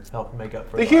humor helped make up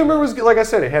for The it. humor was, like I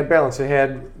said, it had balance. It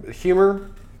had humor,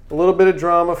 a little bit of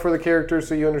drama for the characters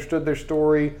so you understood their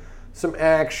story, some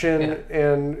action,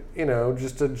 and,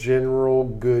 just a general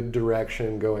good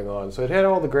direction going on. So it had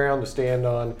all the ground to stand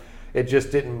on. It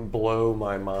just didn't blow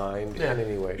my mind in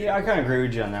any way. Yeah, I kind of agree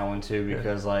with you on that one too,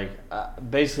 because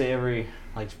basically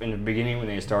in the beginning when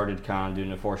they started kind of doing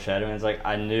the foreshadowing, it's like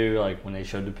I knew when they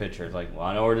showed the picture, it's like, well,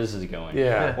 I know where this is going.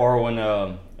 Yeah. Or when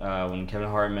Kevin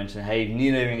Hart mentioned, hey, if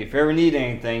you ever need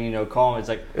anything, call me. It's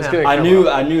like It's gonna I come knew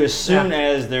up. as soon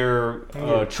as their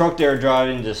truck they were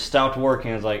driving just stopped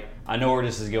working, it's like I know where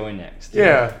this is going next.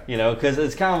 Yeah. Because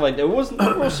it's kind of like there wasn't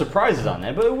real surprises on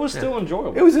that, but it was still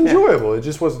enjoyable. It was enjoyable. It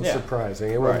just wasn't Yeah.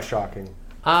 surprising. It wasn't Right. shocking.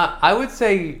 I would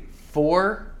say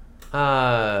 4,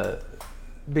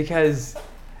 because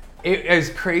as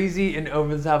crazy and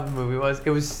over the top of the movie was, it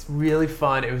was really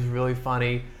fun. It was really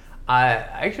funny.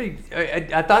 I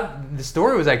thought the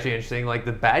story was actually interesting. Like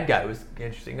the bad guy was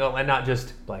interesting, and not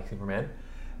just Black Superman,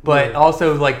 but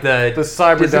also like the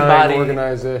Cyberdyne disembodied-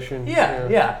 organization.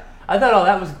 Yeah. I thought all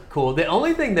that was cool. The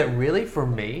only thing that really, for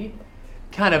me,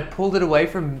 kind of pulled it away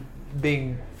from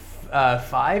being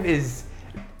 5 is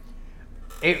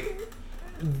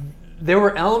there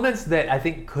were elements that I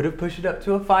think could have pushed it up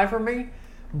to a 5 for me,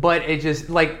 but it just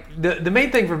the main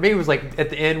thing for me was at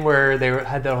the end where they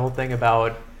had that whole thing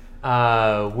about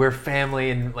where family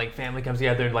and family comes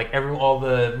together and all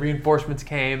the reinforcements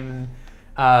came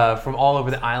from all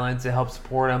over the island to help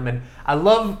support them, and I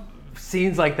love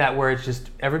scenes like that where it's just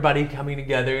everybody coming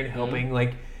together and helping.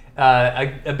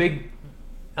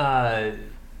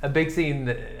 A big scene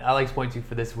that I like to point to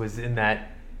for this was in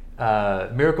that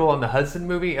Miracle on the Hudson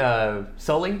movie,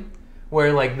 Sully,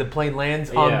 where the plane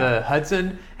lands on the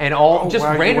Hudson and all just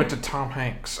wow, you random. went to Tom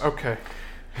Hanks. Okay.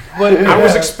 But I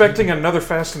was expecting another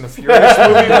Fast and the Furious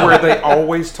movie where they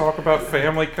always talk about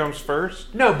family comes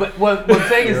first. No, but what I'm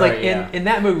saying is Right, yeah. in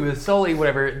that movie with Sully,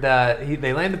 whatever,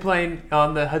 they land the plane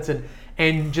on the Hudson,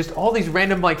 and just all these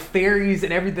random like fairies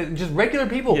and everything, just regular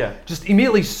people, Yeah. just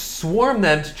immediately swarm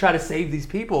them to try to save these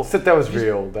people. Except that was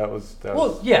real. That was.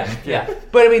 Well, yeah.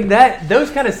 But I mean, those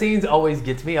kind of scenes always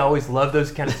get to me. I always love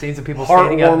those kind of scenes of people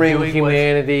standing up heartwarming doing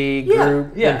humanity Yeah,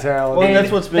 group yeah. mentality. Well, And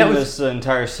that's what's been that was- this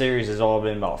entire series has all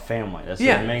been about family. That's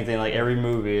Yeah. the main thing. Like every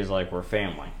movie is like we're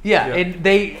family. Yeah, Yeah. and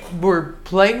they were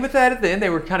playing with that at the end. They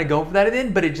were kind of going for that at the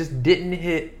end, but it just didn't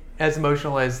hit as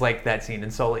emotional as like that scene in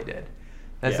Sully did.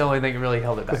 That's the Yeah. only thing that really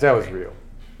held it back. Because that for was me. real.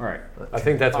 Right. I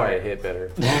think that's why it hit better.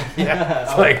 Yeah.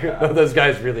 It's like those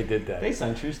guys really did that. Based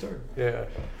on true story. Yeah.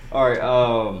 All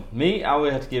right. Me, I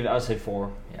would have to give. I would say 4.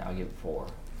 Yeah, I'll give it 4.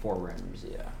 4 rims.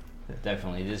 Yeah,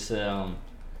 definitely. Just I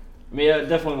mean, it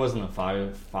definitely wasn't a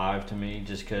 5 to me.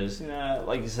 Just because,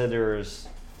 like you said, it was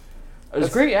a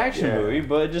great action movie,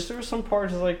 but just there were some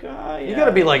parts like, yeah. You got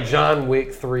to be like John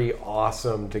Wick 3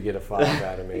 awesome to get a 5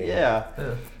 out of me. Yeah.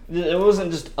 It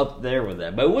wasn't just up there with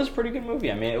that, but it was a pretty good movie.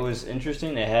 I mean, it was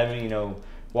interesting. They had me,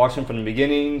 watching from the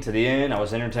beginning to the end. I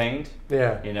was entertained.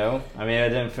 Yeah. I mean, I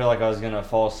didn't feel like I was gonna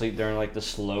fall asleep during like the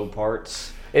slow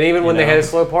parts. And even when You they know? had a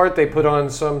slow part, they put on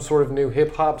some sort of new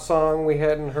hip hop song we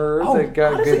hadn't heard. Oh, that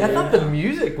got honestly, good. I thought the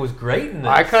music was great in this.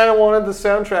 I kind of wanted the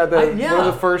soundtrack. One yeah. of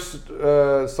the first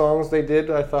songs they did,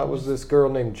 I thought, was this girl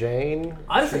named Jane.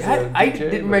 Honestly, She's a I DJ,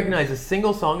 didn't but- recognize a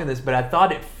single song in this, but I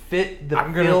thought it fit the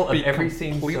I'm feel gonna of be every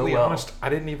scene so completely well. honest. I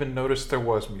didn't even notice there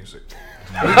was music.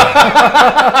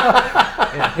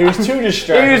 He was too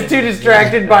distracted. He was too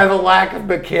distracted by the lack of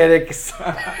mechanics.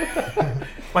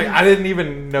 Like I didn't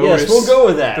even notice. Yes, we'll go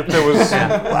with that. That there was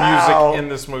Wow. music in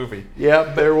this movie.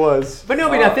 Yep, there was. But no,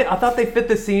 I mean, I thought they fit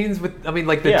the scenes with. I mean,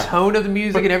 like the Yeah. tone of the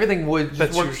music and everything would just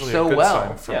That's work usually so a good well.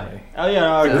 sign for Yeah. me. Oh yeah,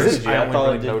 no, I agree with you. I I only thought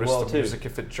really it did notice well the too. music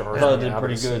if it jars I thought it me did out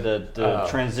pretty of the good. scene. The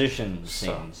transition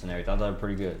scenes and everything. I thought it was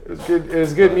pretty good. It was good. It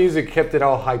was good music. Kept it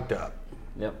all hyped up.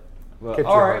 Yep. Well, Kept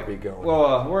all your right. heartbeat going.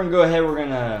 Well, we're gonna go ahead. We're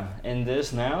gonna end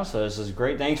this now. So this is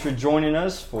great. Thanks for joining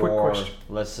us for Quick question.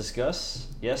 Let's Discuss.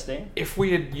 Yes, Dan. If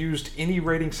we had used any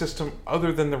rating system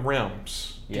other than the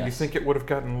rims, do you Yes. think it would have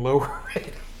gotten lower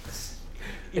ratings?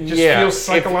 It just Yeah, feels if-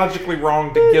 psychologically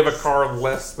wrong to give a car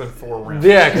less than 4 rims.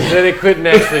 Yeah, because then it couldn't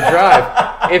actually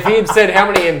drive. If he had said how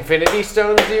many Infinity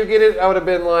Stones do you get it, I would have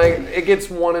been like, it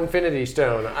gets 1 Infinity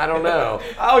Stone. I don't know.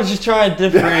 I was just trying to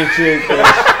differentiate this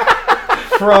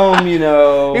from He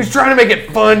was trying to make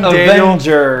it fun, Daniel.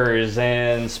 Avengers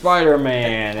and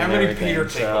Spider-Man. How and many everything, Peter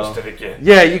so- tingles did it get?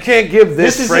 Yeah, you can't give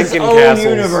this, This is its own Frankencastles.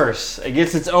 universe. It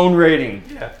gets its own rating.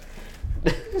 Yeah.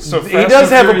 So He Fast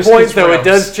does and have a Furious point, gets though. It rims.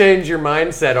 does change your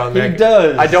mindset on He that.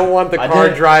 does. I don't want the I car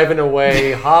did. driving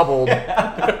away hobbled.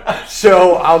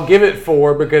 So I'll give it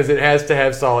 4 because it has to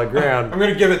have solid ground. I'm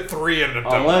going to give it 3 and a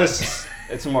donut. Unless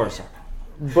it's a motorcycle.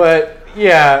 But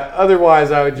yeah,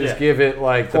 otherwise I would just Yeah. give it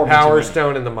like the 4 Power between.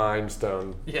 Stone and the Mind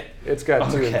Stone. Yeah. It's got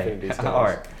 2 Okay. Infinity Stones. All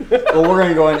right. Well, we're going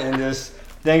to go ahead and end this.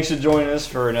 Thanks for joining us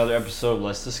for another episode of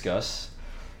Let's Discuss.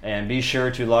 And be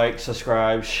sure to like,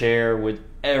 subscribe, share with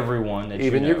everyone that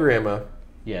Even you know. your grandma.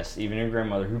 Yes, even your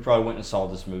grandmother, who probably went and saw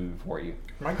this movie before you.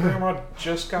 My grandma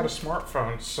just got a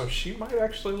smartphone, so she might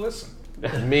actually listen.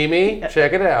 Mimi,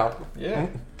 check it out. Yeah.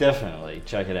 Definitely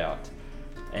check it out.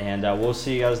 And we'll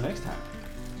see you guys next time.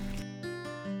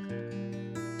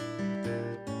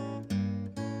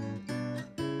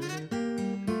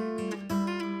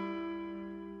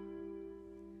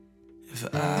 If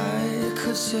I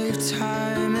could save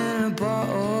time in a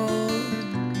bottle,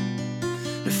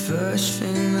 the first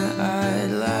thing that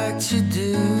I'd like to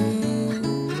do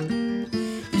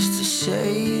is to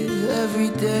save every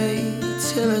day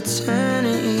till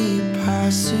eternity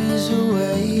passes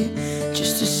away,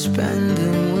 just to spend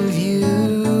them with you.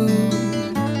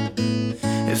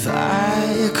 If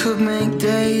I could make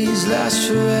days last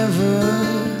forever,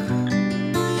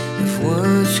 if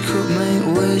words could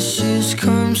make wishes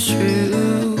come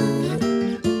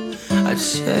true, I'd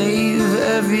save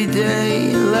every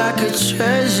day like a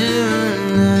treasure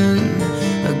and then